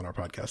 Please come on our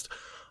podcast.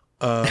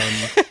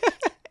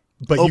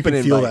 But you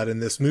can feel that in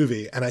this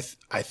movie. And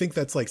I think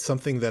that's like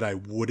something that I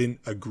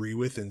wouldn't agree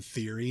with in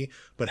theory,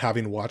 but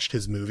having watched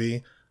his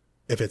movie,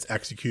 if it's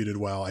executed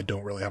well, I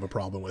don't really have a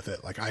problem with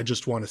it. Like I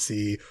just want to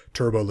see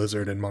Turbo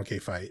Lizard and Monkey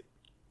fight.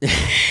 Yeah,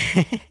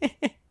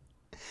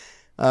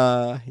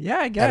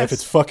 I guess. And if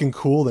it's fucking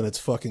cool, then it's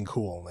fucking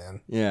cool, man.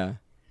 Yeah.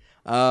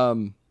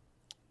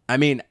 I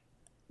mean,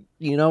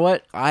 you know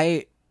what?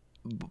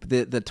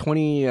 The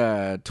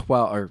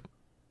 2012 or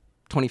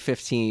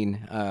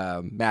 2015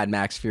 Mad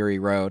Max Fury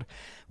Road,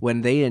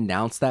 when they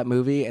announced that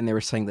movie and they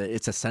were saying that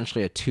it's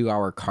essentially a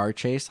 2-hour car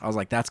chase, I was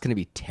like, that's going to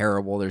be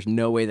terrible. There's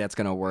no way that's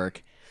going to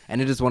work. And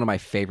it is one of my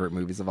favorite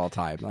movies of all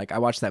time. Like I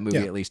watched that movie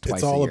at least twice.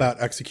 It's all about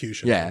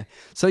execution. Yeah.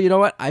 So you know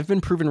what? I've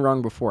been proven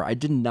wrong before. I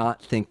did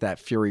not think that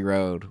Fury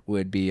Road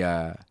would be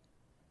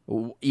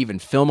even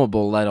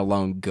filmable, let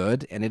alone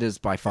good. And it is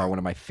by far one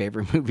of my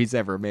favorite movies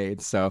ever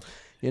made. So,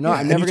 I'm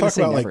never going to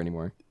say never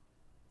anymore.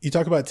 You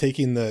talk about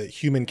taking the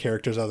human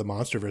characters out of the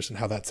MonsterVerse and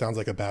how that sounds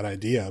like a bad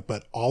idea.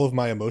 But all of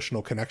my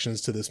emotional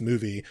connections to this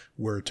movie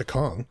were to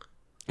Kong.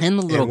 And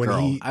the little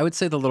girl. I would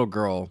say the little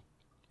girl.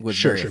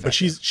 Sure, but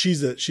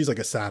she's like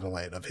a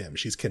satellite of him.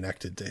 She's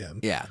connected to him.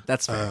 Yeah,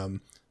 that's fair.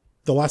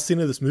 The last scene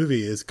of this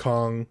movie is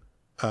Kong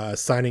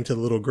signing to the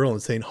little girl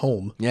and saying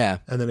 "home." Yeah,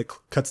 and then it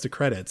cuts to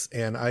credits,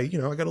 and I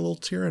got a little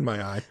tear in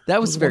my eye.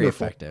 That was very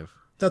effective.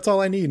 That's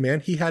all I need, man.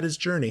 He had his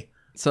journey.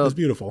 So it's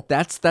beautiful.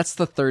 That's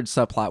the third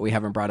subplot we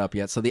haven't brought up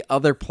yet. So the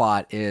other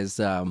plot is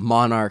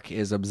Monarch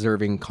is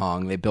observing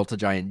Kong. They built a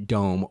giant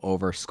dome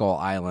over Skull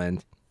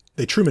Island.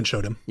 They Truman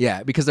showed him.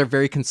 Yeah, because they're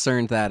very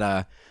concerned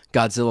that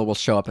Godzilla will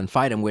show up and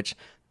fight him, which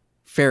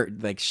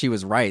she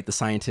was right. The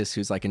scientist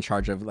who's like in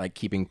charge of like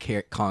keeping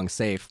Kong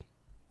safe,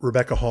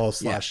 Rebecca Hall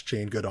 /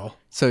 Jane Goodall.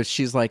 So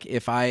she's like,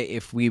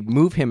 if we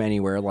move him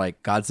anywhere,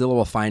 like Godzilla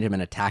will find him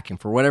and attack him.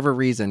 For whatever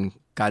reason,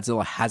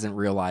 Godzilla hasn't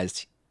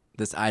realized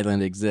this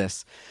island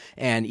exists.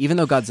 And even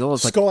though Godzilla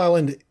is Skull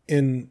Island,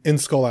 in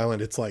Skull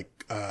Island, it's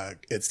like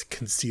it's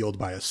concealed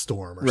by a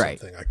storm or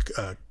something, like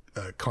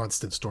a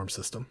constant storm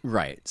system.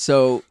 Right.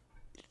 So,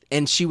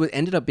 and she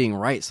ended up being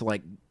right. So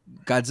like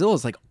Godzilla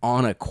is like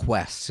on a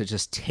quest to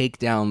just take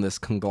down this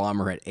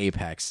conglomerate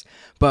apex,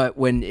 but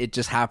when it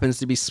just happens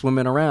to be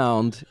swimming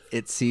around,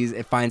 it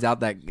finds out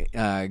that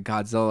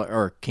Godzilla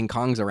or King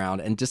Kong's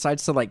around and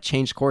decides to like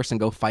change course and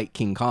go fight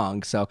King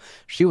Kong. So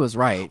she was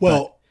right.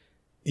 Well,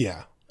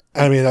 yeah,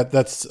 I mean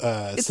that's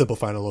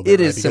simplifying a little bit.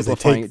 It is because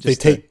simplifying.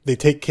 They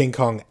take King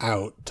Kong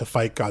out to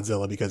fight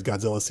Godzilla because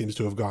Godzilla seems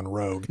to have gone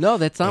rogue. No,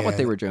 that's not what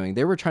they were doing.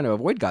 They were trying to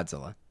avoid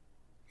Godzilla.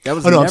 That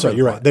was I'm sorry.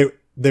 You're right.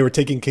 They were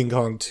taking King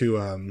Kong to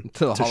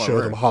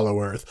show them Hollow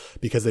Earth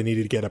because they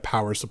needed to get a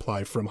power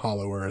supply from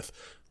Hollow Earth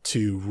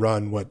to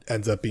run what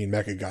ends up being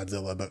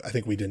Mechagodzilla. But I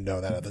think we didn't know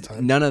that at the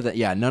time. None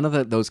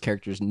of those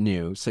characters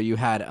knew. So you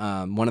had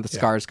one of the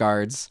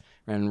Skarsgårds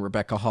and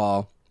Rebecca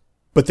Hall.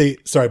 But they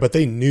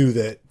knew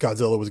that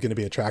Godzilla was going to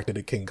be attracted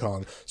to King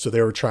Kong, so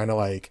they were trying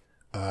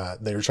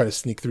to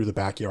sneak through the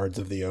backyards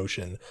of the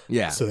ocean.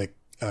 Yeah. So that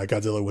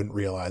Godzilla wouldn't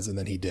realize, and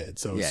then he did.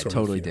 So yeah,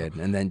 totally did.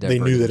 And then they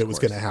knew that it was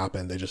going to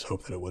happen. They just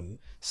hoped that it wouldn't.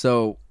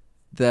 So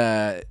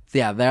that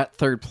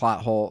third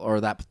plot hole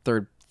or that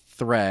third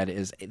thread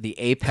is the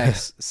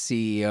Apex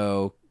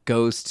CEO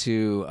goes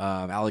to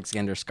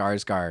Alexander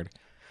Skarsgård,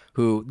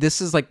 who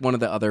this is like one of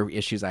the other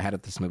issues I had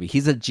with this movie.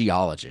 He's a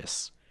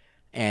geologist,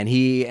 and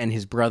he and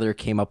his brother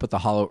came up with the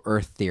Hollow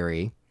Earth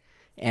theory.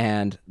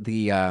 And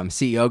the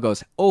CEO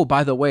goes, "Oh,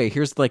 by the way,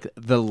 here's like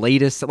the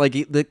latest." Like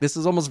this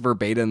is almost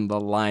verbatim the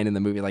line in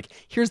the movie. Like,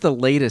 here's the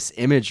latest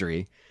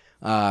imagery.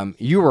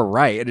 You were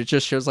right, and it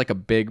just shows like a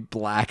big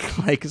black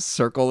like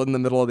circle in the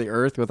middle of the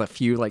earth with a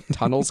few like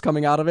tunnels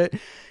coming out of it.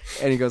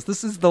 And he goes,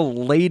 "This is the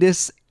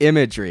latest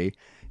imagery.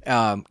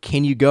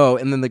 Can you go?"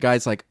 And then the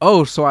guy's like,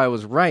 "Oh, so I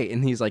was right."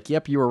 And he's like,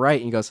 "Yep, you were right."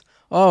 And he goes,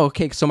 "Oh,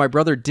 okay. So my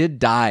brother did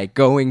die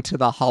going to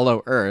the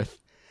Hollow Earth."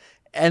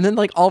 And then,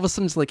 like, all of a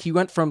sudden, it's like he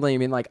went from,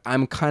 like,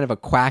 I'm kind of a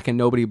quack and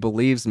nobody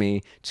believes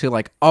me to,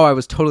 like, oh, I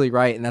was totally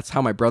right, and that's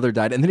how my brother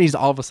died. And then he's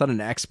all of a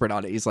sudden an expert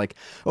on it. He's like,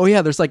 oh,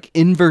 yeah, there's, like,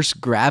 inverse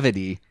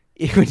gravity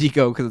when you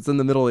go, because it's in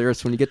the middle of the earth.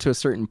 So when you get to a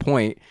certain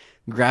point,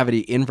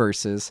 gravity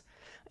inverses.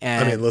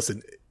 And I mean,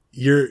 listen,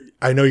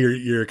 I know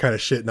you're kind of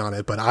shitting on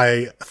it, but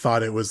I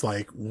thought it was,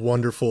 like,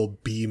 wonderful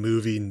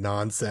B-movie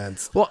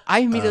nonsense. Well, I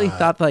immediately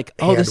thought, like,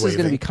 oh, this is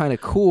going to be kind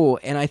of cool.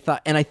 And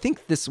I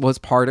think this was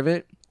part of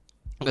it.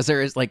 Because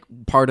there is like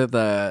part of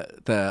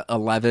the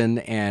 11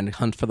 and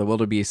Hunt for the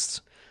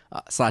Wildebeest /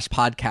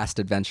 podcast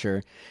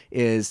adventure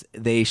is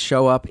they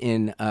show up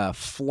in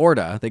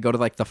Florida. They go to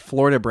like the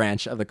Florida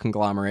branch of the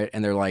conglomerate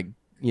and they're like,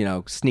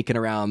 sneaking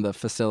around the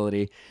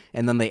facility.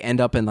 And then they end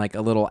up in like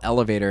a little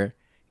elevator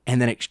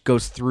and then it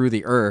goes through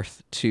the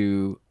earth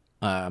to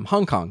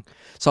Hong Kong.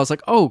 So I was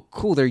like, oh,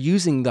 cool. They're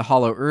using the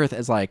Hollow Earth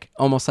as like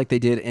almost like they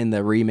did in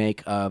the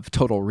remake of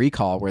Total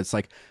Recall, where it's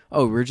like,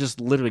 oh, we're just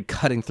literally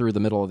cutting through the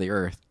middle of the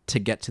earth to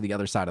get to the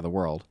other side of the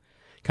world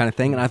kind of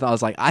thing. And I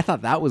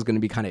thought that was going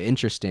to be kind of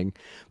interesting.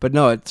 But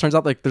no, it turns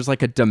out like there's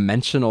like a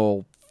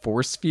dimensional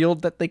force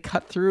field that they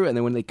cut through. And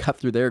then when they cut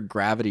through there,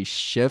 gravity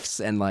shifts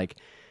and like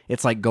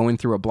it's like going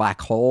through a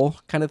black hole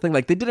kind of thing.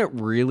 Like they didn't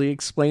really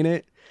explain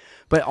it.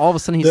 But all of a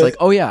sudden he's like,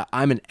 oh yeah,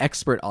 I'm an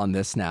expert on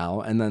this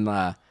now. And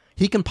then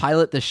he can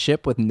pilot the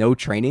ship with no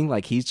training.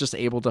 Like he's just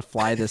able to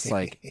fly this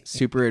like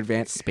super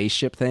advanced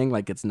spaceship thing.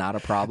 Like it's not a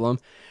problem.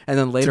 And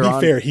then later on, to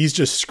be fair, he's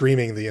just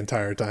screaming the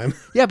entire time.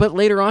 Yeah, but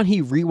later on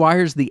he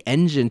rewires the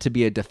engine to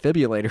be a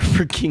defibrillator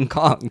for King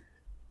Kong.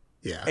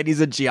 Yeah. And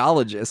he's a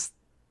geologist.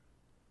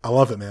 I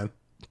love it, man.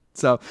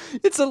 So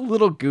it's a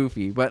little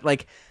goofy, but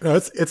like, no,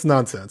 it's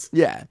nonsense.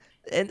 Yeah.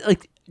 And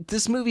like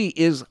this movie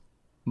is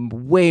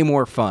way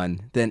more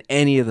fun than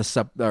any of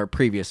the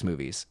previous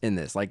movies in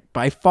this. Like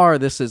by far,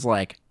 this is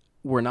like,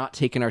 we're not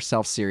taking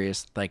ourselves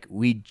serious. Like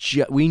we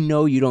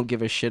know you don't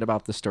give a shit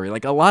about the story.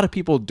 Like a lot of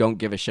people don't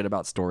give a shit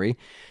about story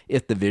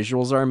if the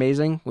visuals are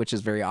amazing, which is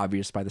very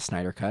obvious by the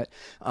Snyder Cut.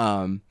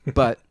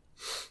 But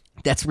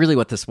that's really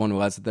what this one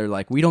was. They're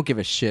like, we don't give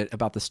a shit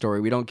about the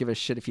story. We don't give a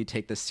shit if you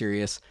take this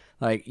serious.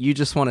 Like you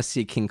just want to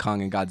see King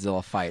Kong and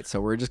Godzilla fight.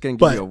 So we're just going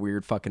to give you a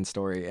weird fucking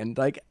story. And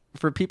like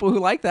for people who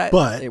like that,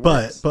 but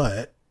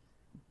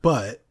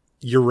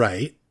you're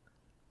right.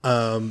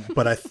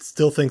 But I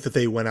still think that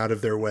they went out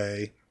of their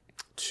way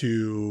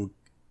to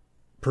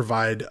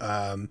provide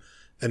an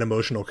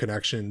emotional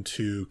connection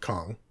to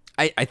Kong.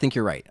 I think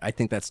you're right. I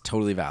think that's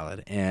totally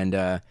valid.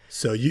 And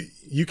so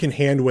you can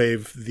hand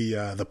wave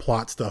the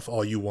plot stuff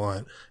all you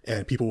want,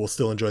 and people will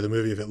still enjoy the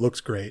movie if it looks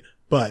great.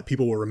 but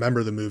people will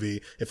remember the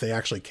movie if they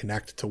actually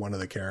connect to one of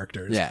the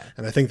characters. Yeah.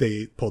 And I think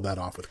they pulled that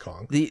off with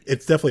Kong.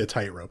 It's definitely a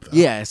tightrope, though.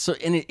 Yeah. So,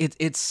 and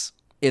it's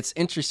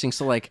interesting.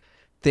 So, like,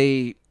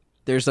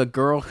 there's a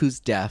girl who's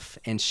deaf,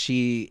 and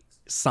she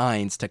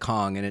signs to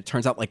Kong, and it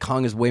turns out, like,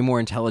 Kong is way more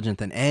intelligent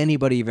than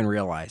anybody even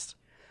realized.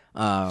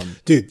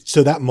 Dude,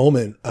 so that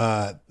moment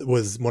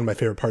was one of my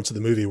favorite parts of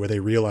the movie, where they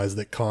realized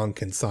that Kong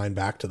can sign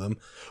back to them,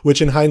 which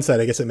in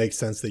hindsight, I guess it makes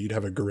sense that you'd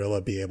have a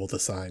gorilla be able to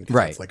sign,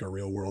 because it's like a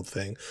real world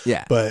thing.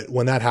 Yeah. But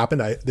when that happened,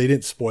 they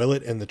didn't spoil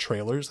it in the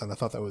trailers, and I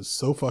thought that was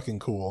so fucking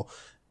cool.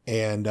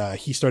 And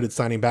he started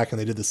signing back, and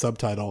they did the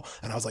subtitle,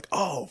 and I was like,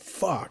 oh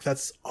fuck,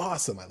 that's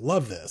awesome, I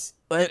love this.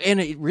 And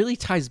it really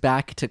ties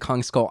back to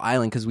Kong Skull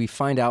Island, because we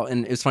find out,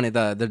 and it was funny,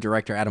 the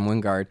director Adam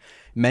Wingard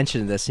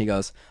mentioned this, and he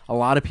goes, a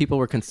lot of people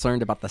were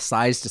concerned about the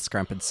size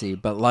discrepancy,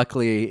 but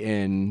luckily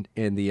in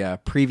the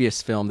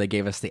previous film, they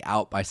gave us the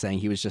out by saying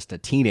he was just a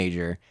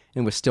teenager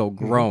and was still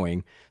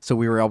growing, so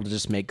we were able to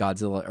just make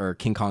Godzilla or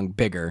King Kong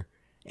bigger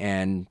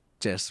and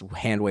just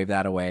hand wave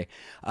that away.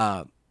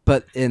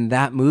 But in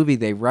that movie,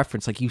 they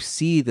reference, like, you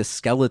see the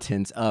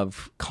skeletons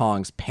of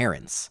Kong's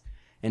parents.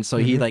 And so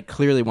he, like,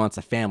 clearly wants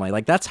a family.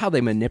 Like, that's how they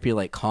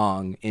manipulate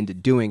Kong into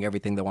doing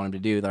everything they want him to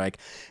do. They're like,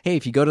 hey,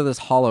 if you go to this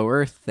Hollow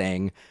Earth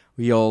thing,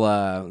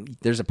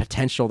 there's a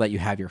potential that you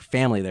have your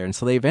family there. And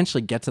so they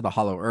eventually get to the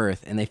Hollow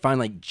Earth, and they find,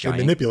 like, giant...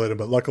 They manipulate him,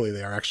 but luckily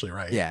they are actually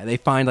right. Yeah, they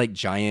find, like,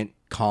 giant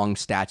Kong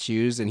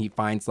statues, and he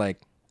finds,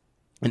 like,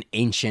 an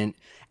ancient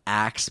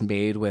axe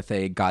made with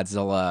a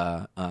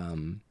Godzilla,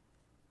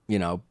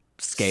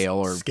 scale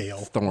or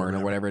thorn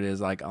or whatever it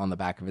is, like, on the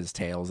back of his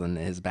tails and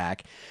his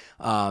back.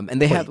 And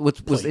they have,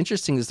 what was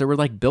interesting is there were,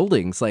 like,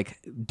 buildings, like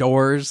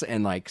doors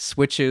and, like,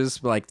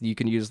 switches, like you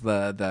can use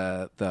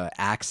the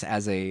axe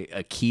as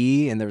a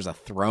key, and there's a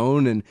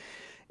throne, and,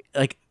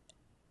 like,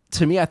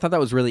 to me, I thought that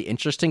was really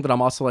interesting, but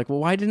I'm also like, well,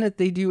 why didn't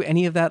they do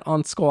any of that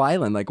on Skull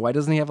Island? Like, why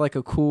doesn't he have, like,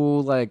 a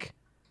cool, like,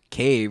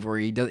 cave where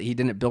he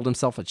didn't build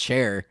himself a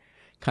chair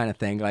kind of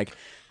thing? Like,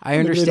 I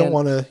understand. They don't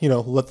want to,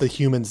 let the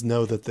humans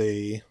know that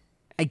they...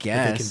 I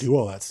guess they can do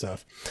all that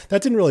stuff.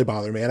 That didn't really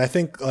bother me, and I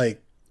think,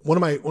 like, one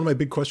of my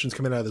big questions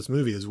coming out of this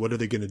movie is, what are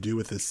they going to do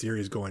with this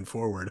series going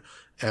forward?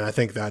 And I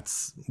think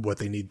that's what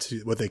they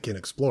can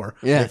explore.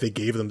 Yeah, if they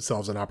gave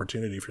themselves an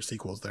opportunity for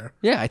sequels there.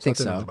 Yeah, I think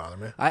so. That didn't really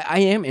bother me. I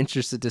am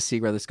interested to see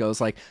where this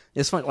goes. Like,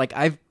 it's fun. Like,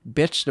 I've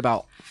bitched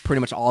about pretty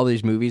much all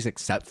these movies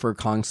except for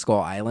Kong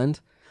Skull Island.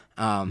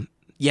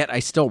 Yet I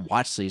still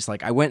watch these.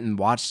 Like, I went and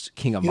watched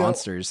King of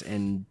Monsters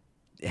and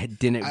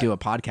didn't do a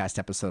podcast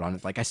episode on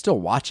it. Like, I'm still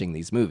watching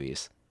these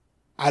movies.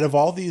 Out of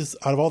all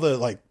the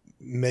like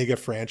mega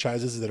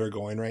franchises that are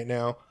going right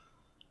now,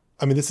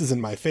 I mean, this isn't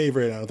my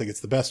favorite. I don't think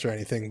it's the best or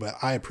anything, but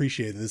I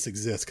appreciate that this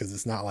exists, because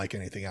it's not like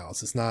anything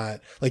else. It's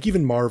not like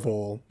even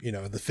Marvel,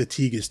 the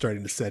fatigue is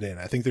starting to set in.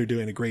 I think they're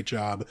doing a great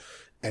job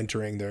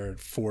entering their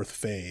fourth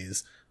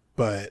phase,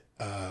 but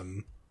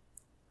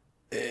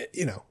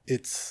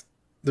it's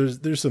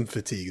there's some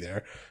fatigue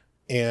there,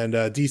 and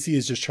DC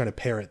is just trying to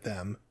parrot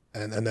them.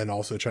 And then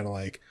also trying to,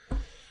 like,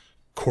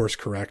 course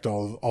correct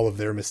all of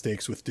their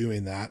mistakes with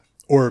doing that,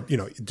 or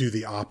do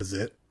the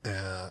opposite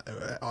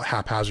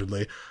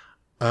haphazardly.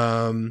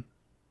 And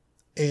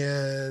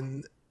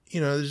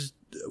there's,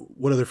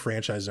 what other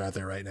franchises are out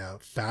there right now?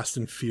 Fast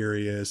and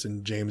Furious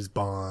and James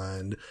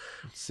Bond,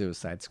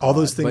 Suicide Squad, all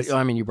those things. But,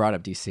 I mean, you brought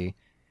up DC.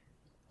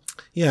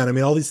 Yeah, and I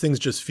mean, all these things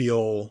just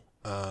feel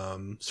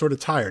sort of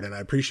tired, and I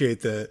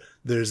appreciate that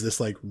there's this,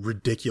 like,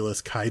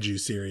 ridiculous kaiju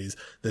series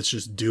that's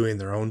just doing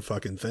their own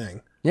fucking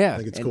thing. Yeah, I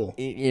think it's cool.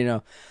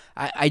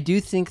 I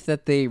do think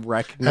that they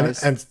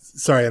recognize,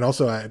 and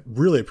also I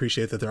really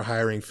appreciate that they're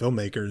hiring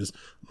filmmakers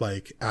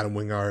like Adam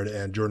Wingard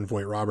and Jordan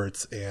Voight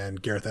Roberts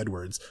and Gareth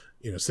Edwards.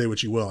 Say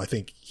what you will, I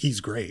think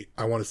he's great.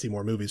 I want to see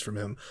more movies from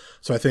him.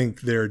 So I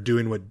think they're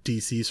doing what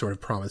DC sort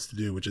of promised to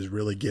do, which is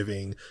really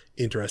giving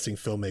interesting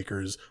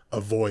filmmakers a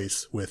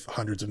voice with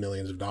hundreds of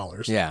millions of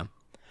dollars. Yeah.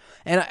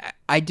 And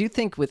I do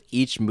think with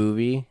each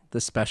movie, the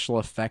special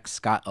effects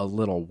got a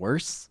little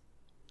worse.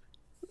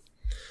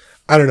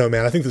 I don't know,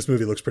 man. I think this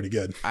movie looks pretty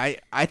good. I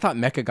thought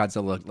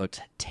Mechagodzilla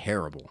looked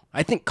terrible.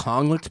 I think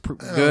Kong looked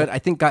good.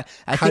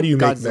 How do you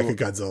make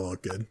Mechagodzilla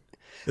look good?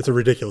 It's a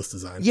ridiculous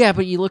design. Yeah,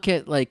 but you look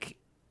at, like,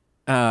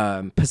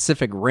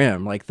 Pacific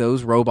Rim, like,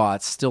 those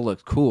robots still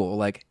look cool.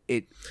 Like,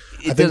 I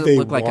think they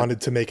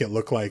wanted to make it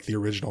look like the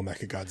original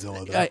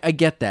Mechagodzilla, though. I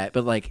get that,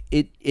 but, like,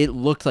 it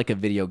looked like a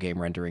video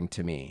game rendering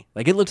to me.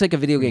 Like, it looks like a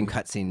video game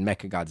cutscene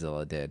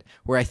Mechagodzilla did,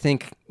 where I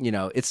think,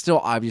 it's still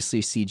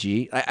obviously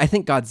CG. I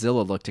think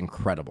Godzilla looked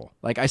incredible.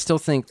 Like, I still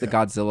think the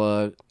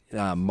Godzilla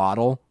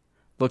model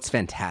looks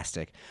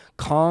fantastic.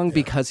 Kong,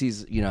 because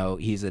he's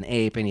an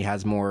ape and he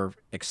has more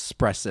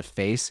expressive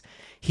face,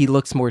 he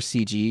looks more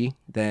CG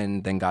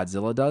than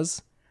Godzilla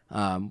does.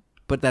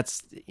 But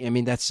that's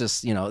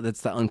just,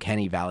 that's the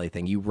uncanny valley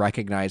thing. You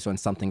recognize when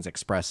something's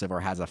expressive or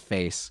has a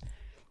face,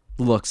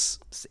 looks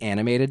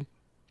animated.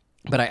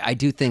 But I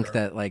do think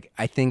that, like,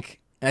 I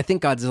think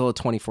Godzilla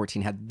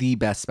 2014 had the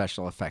best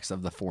special effects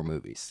of the four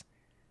movies.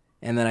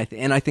 And then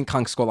I think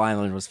Kong Skull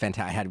Island was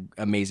fantastic. Had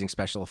amazing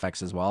special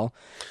effects as well.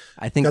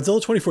 I think Godzilla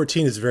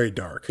 2014 is very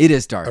dark. It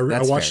is dark.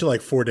 I watched it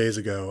like 4 days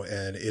ago,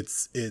 and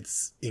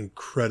it's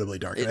incredibly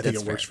dark. And I think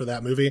it works for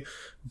that movie,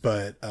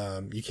 but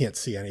you can't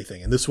see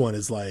anything. And this one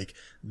is like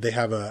they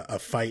have a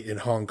fight in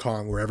Hong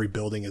Kong where every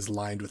building is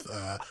lined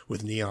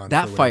with neon.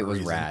 That fight was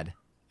rad.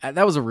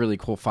 That was a really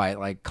cool fight.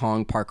 Like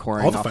Kong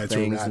parkouring all the off fights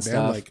things were rad, and man.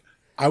 stuff. Like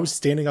I was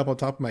standing up on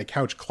top of my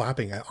couch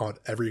clapping on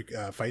every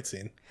fight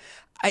scene.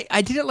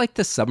 I didn't like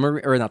the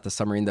submarine, or not the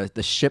submarine,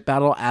 the ship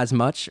battle as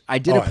much. I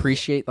did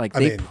appreciate,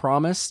 they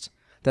promised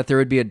that there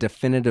would be a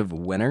definitive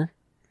winner.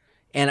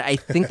 And I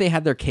think they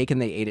had their cake and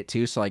they ate it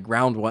too. So like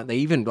round one, they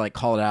even like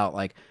called it out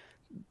like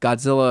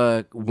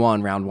Godzilla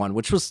won round one,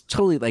 which was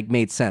totally like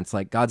made sense.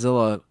 Like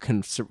Godzilla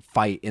can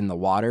fight in the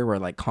water where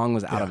like Kong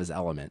was out of his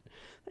element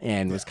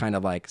and was kind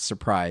of like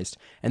surprised.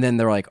 And then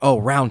they're like, oh,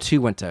 round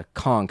two went to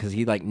Kong because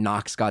he like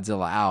knocks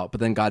Godzilla out.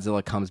 But then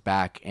Godzilla comes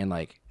back and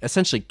like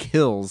essentially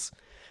kills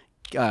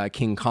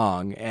King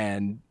Kong,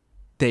 and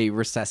they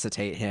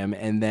resuscitate him,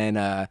 and then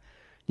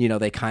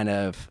they kind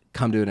of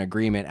come to an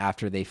agreement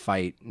after they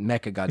fight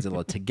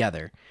Mechagodzilla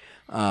together.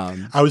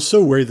 I was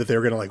so worried that they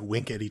were gonna like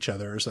wink at each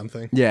other or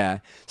something. Yeah,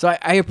 so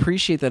I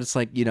appreciate that. It's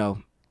like,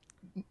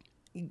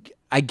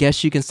 I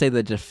guess you can say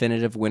the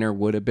definitive winner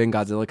would have been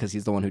Godzilla because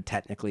he's the one who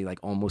technically like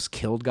almost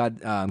killed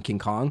King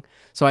Kong.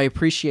 So I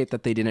appreciate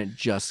that they didn't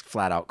just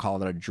flat out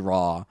call it a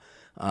draw.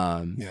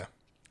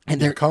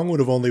 And Kong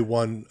would have only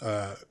won.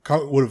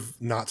 Kong would have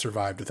not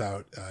survived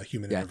without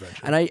human intervention.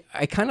 And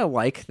I kind of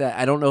like that.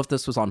 I don't know if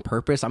this was on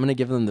purpose. I'm going to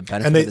give them the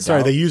benefit. And of the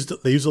doubt.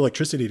 they used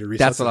electricity to resuscitate.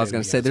 That's what I was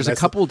going to say. There's a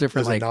couple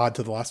different like a nod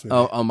to the last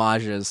movie.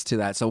 Homages to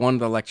that. So one,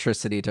 the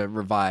electricity to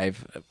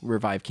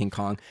revive King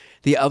Kong.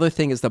 The other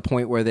thing is the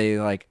point where they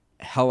like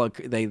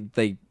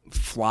they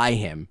fly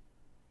him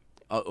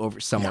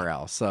over somewhere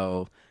else.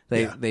 So.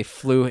 They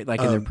flew,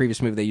 like in their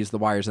previous movie, they used the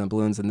wires and the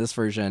balloons. In this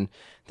version,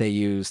 they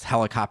used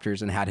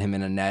helicopters and had him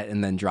in a net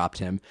and then dropped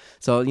him.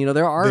 So,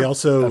 there are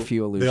a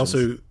few illusions. They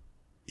also,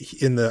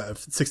 in the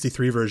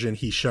 63 version,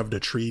 he shoved a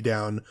tree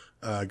down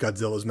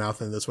Godzilla's mouth,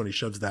 and this one he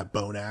shoves that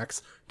bone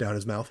axe down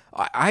his mouth.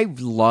 I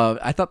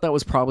thought that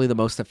was probably the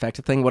most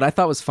effective thing. What I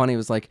thought was funny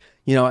was like,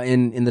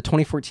 in the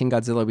 2014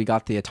 Godzilla, we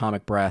got the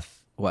atomic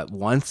breath,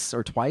 once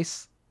or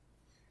twice?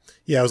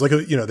 Yeah, it was like,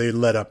 they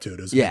led up to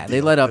it.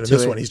 They led up to it.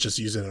 This one, he's just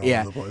using it all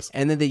over the place.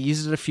 And then they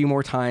used it a few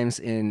more times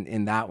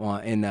in that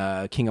one,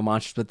 in King of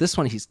Monsters. But this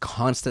one, he's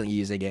constantly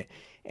using it.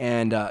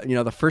 And,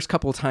 the first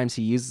couple of times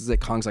he uses it,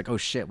 Kong's like, oh,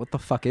 shit, what the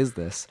fuck is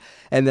this?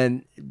 And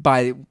then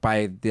by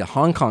the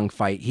Hong Kong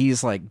fight,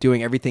 he's, like,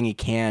 doing everything he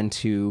can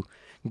to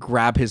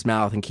grab his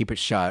mouth and keep it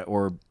shut,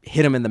 or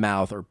hit him in the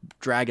mouth, or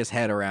drag his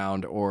head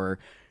around, or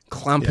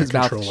clump his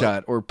mouth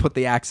shut, or put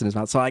the axe in his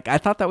mouth. So like I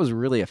thought that was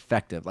really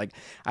effective. Like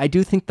I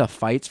do think the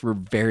fights were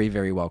very,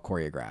 very well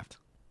choreographed.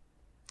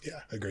 Yeah,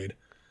 agreed.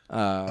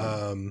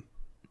 I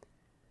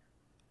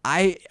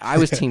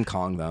was Team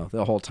Kong though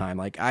the whole time.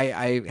 Like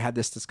I had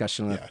this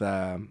discussion with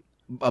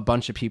a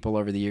bunch of people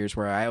over the years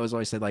where I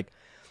always said like,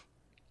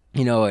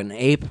 an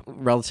ape,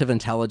 relative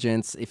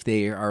intelligence, if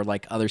they are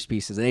like other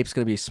species, an ape's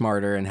going to be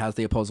smarter and has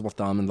the opposable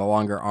thumb and the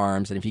longer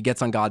arms. And if he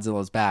gets on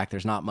Godzilla's back,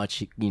 there's not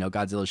much,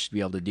 Godzilla should be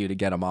able to do to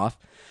get him off.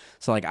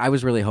 So like, I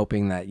was really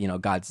hoping that,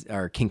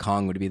 King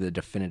Kong would be the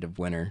definitive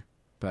winner.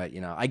 But,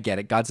 I get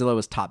it. Godzilla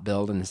was top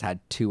billed and has had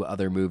 2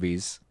 other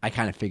movies. I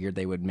kind of figured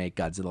they would make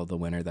Godzilla the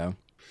winner though.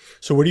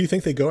 So where do you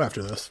think they go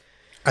after this?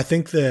 I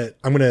think that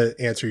I'm going to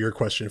answer your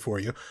question for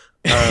you.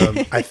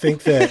 I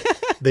think that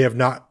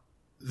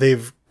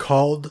they've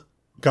called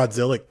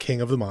Godzilla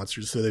King of the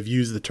Monsters, so they've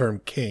used the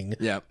term king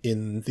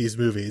in these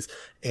movies,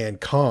 and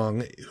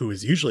Kong, who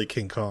is usually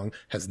King Kong,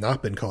 has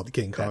not been called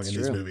King Kong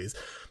these movies.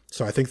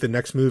 So I think the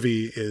next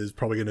movie is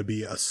probably going to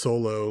be a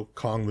solo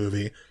Kong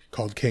movie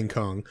called King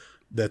Kong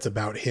that's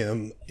about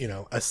him,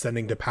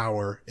 ascending to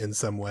power in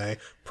some way,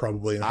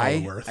 probably in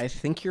Hollow Earth. I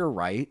think you're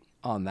right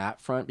on that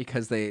front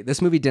because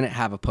this movie didn't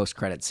have a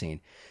post-credit scene.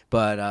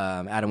 But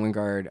Adam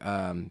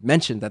Wingard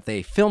mentioned that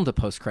they filmed a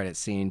post-credit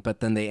scene,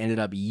 but then they ended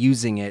up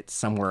using it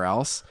somewhere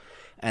else.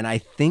 And I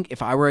think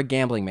if I were a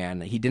gambling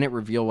man, he didn't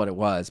reveal what it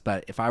was,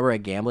 but if I were a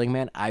gambling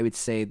man, I would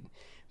say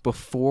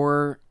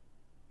before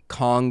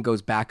Kong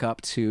goes back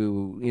up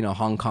to,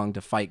 Hong Kong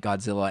to fight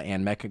Godzilla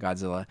and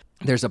Mechagodzilla,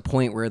 there's a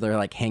point where they're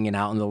like hanging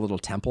out in the little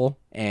temple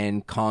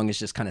and Kong is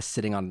just kind of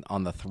sitting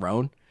on the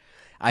throne.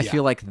 I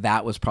feel like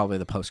that was probably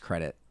the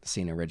post-credit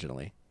scene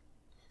originally.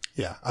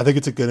 Yeah, I think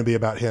it's going to be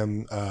about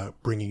him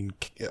bringing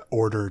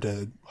order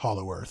to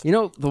Hollow Earth. The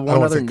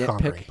one other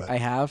nitpick I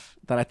have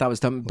that I thought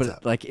was dumb,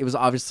 but like it was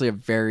obviously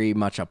very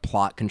much a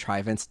plot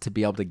contrivance to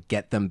be able to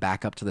get them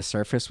back up to the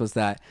surface, was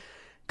that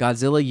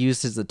Godzilla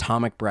used his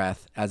atomic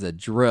breath as a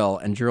drill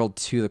and drilled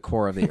to the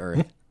core of the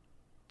Earth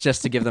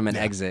just to give them an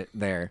exit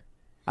there.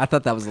 I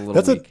thought that was a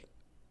little weak.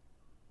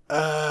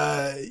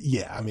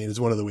 Yeah, I mean, it's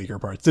one of the weaker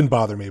parts. Didn't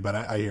bother me, but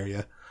I hear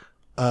you.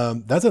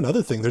 That's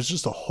another thing. There's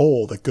just a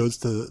hole that goes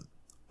to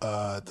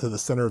the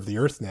center of the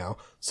Earth now.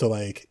 So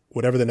like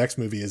whatever the next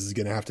movie is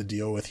going to have to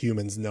deal with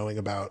humans knowing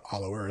about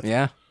Hollow Earth.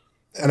 Yeah.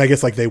 and I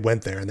guess like they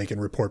went there and they can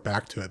report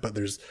back to it, but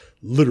there's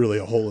literally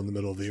a hole in the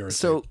middle of the earth.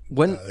 So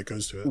that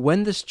goes to it.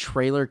 When this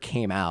trailer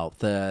came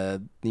out,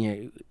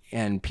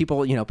 and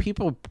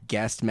people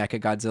guessed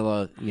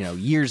Mechagodzilla,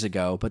 years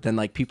ago, but then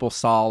like people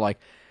saw like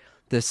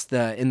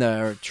in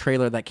the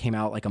trailer that came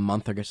out like a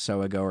month or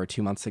so ago or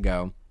 2 months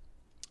ago.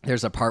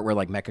 There's a part where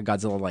like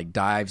Mechagodzilla like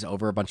dives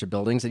over a bunch of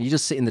buildings, and you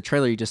just see in the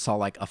trailer you just saw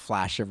like a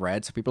flash of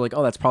red. So people are like,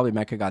 oh, that's probably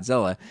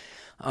Mechagodzilla.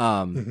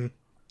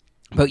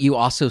 But you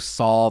also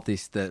saw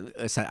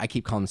I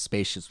keep calling them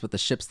spaceships, but the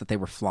ships that they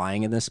were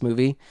flying in this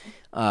movie,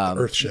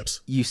 Earth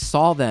ships. You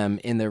saw them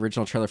in the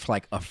original trailer for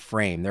like a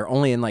frame. They're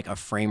only in like a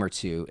frame or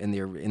two in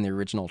the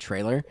original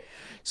trailer.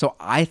 So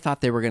I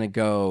thought they were gonna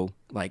go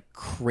like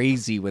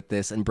crazy with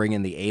this and bring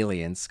in the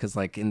aliens, because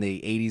like in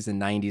the 80s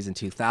and 90s and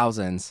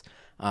 2000s.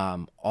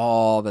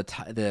 All the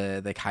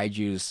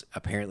kaijus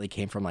apparently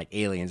came from like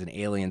aliens, and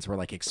aliens were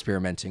like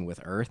experimenting with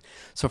Earth.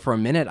 So for a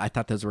minute, I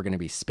thought those were going to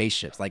be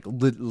spaceships, like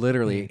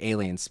literally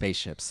alien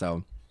spaceships.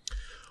 So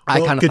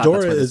I kind of thought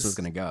that's where this was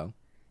going to go.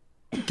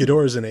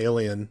 Ghidorah is an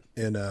alien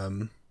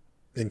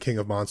in King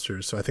of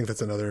Monsters, so I think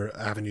that's another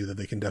avenue that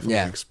they can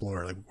definitely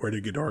explore. Like, where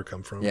did Ghidorah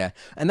come from? Yeah,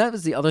 and that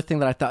was the other thing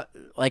that I thought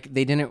like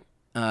they didn't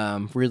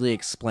really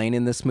explain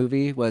in this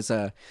movie was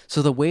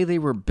so the way they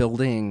were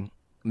building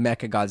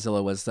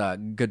Mechagodzilla was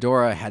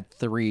Ghidorah had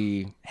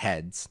 3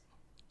 heads,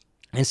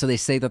 and so they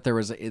say that there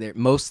was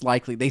most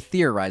likely, they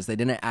theorized, they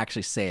didn't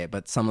actually say it,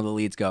 but some of the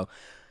leads go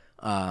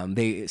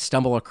they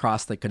stumble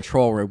across the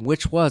control room,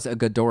 which was a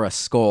Ghidorah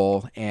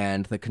skull,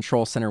 and the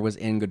control center was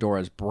in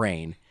Ghidorah's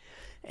brain.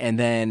 And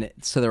then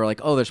so they were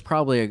like, oh, there's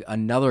probably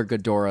another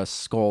Ghidorah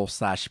skull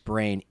 /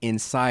 brain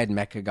inside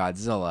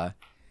Mechagodzilla,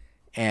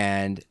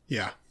 and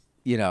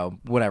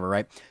whatever,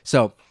 right?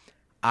 So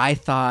I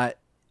thought,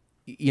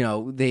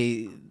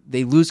 they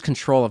lose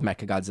control of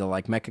Mechagodzilla.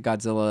 Like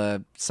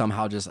Mechagodzilla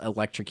somehow just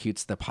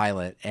electrocutes the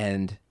pilot,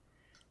 and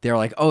they're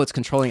like, "Oh, it's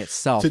controlling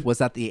itself." Was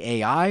that the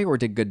AI, or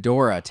did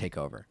Ghidorah take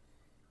over?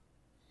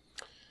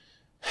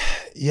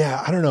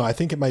 Yeah, I don't know. I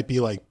think it might be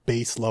like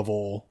base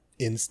level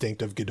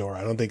instinct of Ghidorah.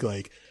 I don't think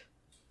like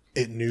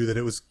it knew that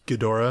it was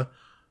Ghidorah,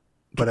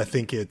 but I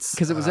think it's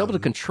because it was able to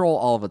control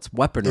all of its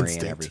weaponry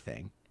and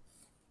everything.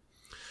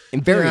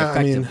 And very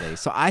effectively.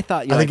 So I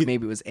thought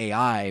maybe it was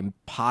AI,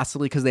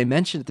 possibly, because they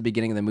mentioned at the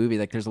beginning of the movie,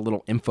 like there's a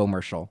little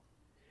infomercial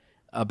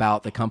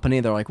about the company.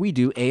 They're like, we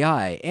do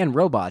AI and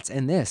robots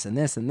and this and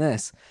this and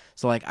this.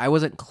 So like I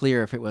wasn't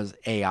clear if it was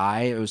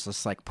AI, it was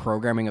just like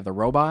programming of the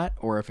robot,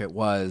 or if it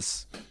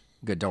was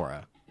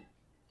Ghidorah.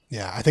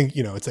 Yeah, I think,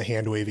 it's a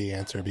hand-wavy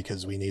answer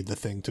because we need the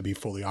thing to be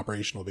fully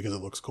operational because it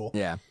looks cool.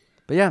 Yeah.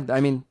 But yeah, I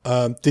mean...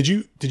 Did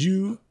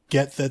you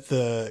get that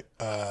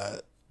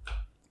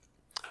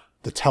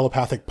the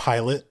telepathic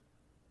pilot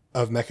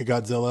of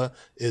Mechagodzilla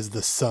is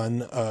the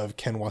son of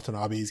Ken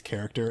Watanabe's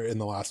character in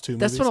the last 2 movies?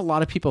 That's what a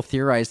lot of people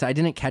theorized. I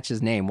didn't catch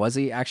his name. Was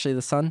he actually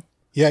the son?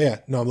 Yeah.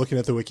 No, I'm looking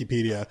at the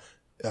Wikipedia.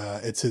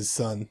 It's his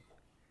son.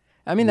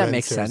 I mean, that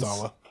makes sense.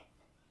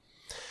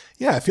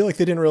 Yeah, I feel like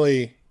they didn't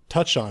really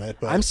touch on it,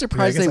 but I'm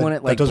surprised they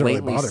wouldn't like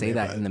blatantly say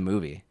that in the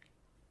movie.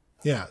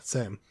 Yeah,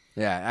 same.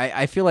 Yeah,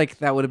 I feel like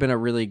that would have been a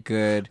really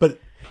good. But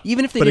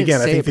even if they didn't say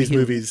I think it, these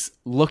movies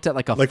looked at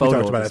like a like photo we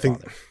talked about. Of his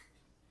father.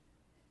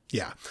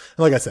 Yeah, and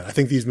like I said, I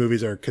think these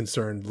movies are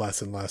concerned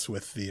less and less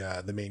with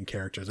the main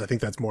characters. I think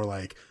that's more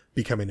like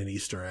becoming an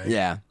Easter egg.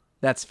 Yeah,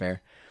 that's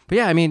fair. But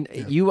yeah, I mean,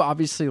 you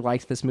obviously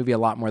liked this movie a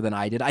lot more than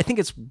I did. I think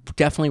it's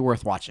definitely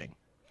worth watching.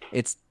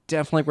 It's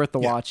definitely worth the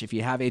watch. If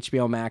you have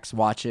HBO Max,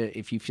 watch it.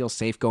 If you feel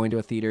safe going to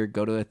a theater,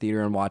 go to a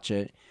theater and watch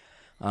it.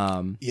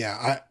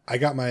 I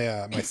got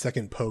my my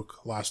second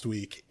poke last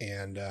week,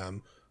 and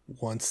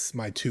once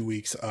my 2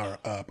 weeks are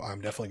up, I'm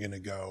definitely going to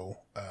go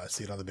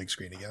see it on the big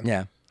screen again.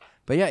 Yeah.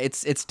 But yeah,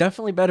 it's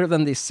definitely better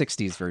than the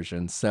 60s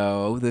version.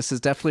 So this is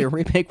definitely a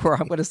remake where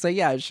I'm going to say,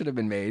 yeah, it should have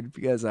been made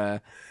because,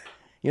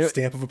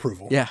 stamp of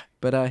approval. Yeah.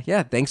 But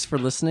thanks for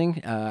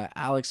listening.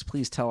 Alex,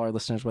 please tell our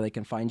listeners where they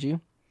can find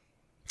you.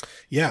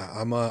 Yeah,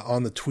 I'm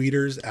on the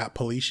tweeters at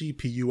Pulisci,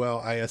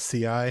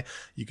 Pulisci.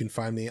 You can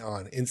find me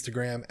on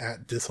Instagram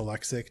at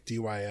Dysalexic,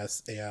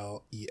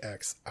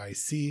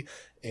 Dysalexxic.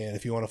 And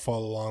if you want to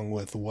follow along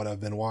with what I've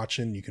been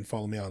watching, you can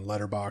follow me on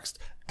Letterboxd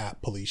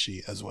at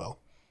Pulisci as well.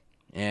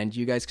 And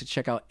you guys could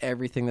check out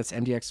everything that's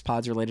MDX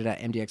Pods related at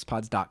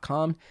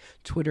mdxpods.com,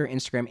 Twitter,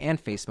 Instagram,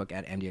 and Facebook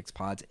at MDX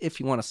Pods. If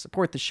you want to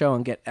support the show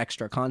and get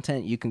extra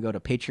content, you can go to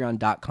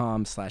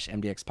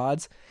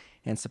patreon.com/MDXpods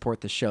and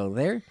support the show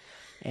there.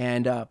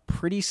 And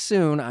pretty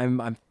soon,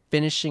 I'm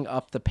finishing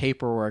up the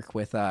paperwork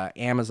with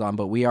Amazon,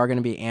 but we are going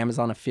to be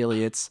Amazon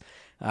affiliates.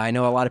 I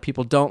know a lot of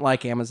people don't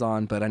like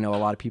Amazon, but I know a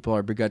lot of people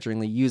are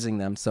begrudgingly using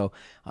them. So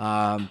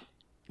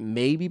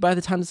maybe by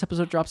the time this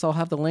episode drops, I'll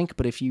have the link.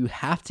 But if you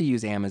have to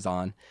use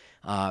Amazon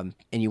and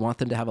you want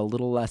them to have a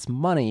little less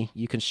money,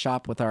 you can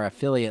shop with our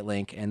affiliate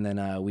link, and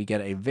then we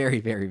get a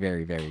very, very,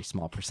 very, very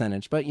small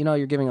percentage. But,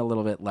 you're giving a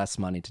little bit less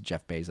money to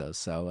Jeff Bezos,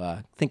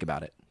 so think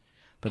about it.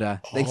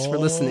 But thanks for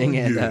listening,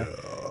 and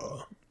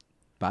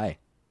bye.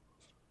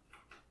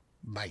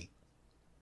 Bye.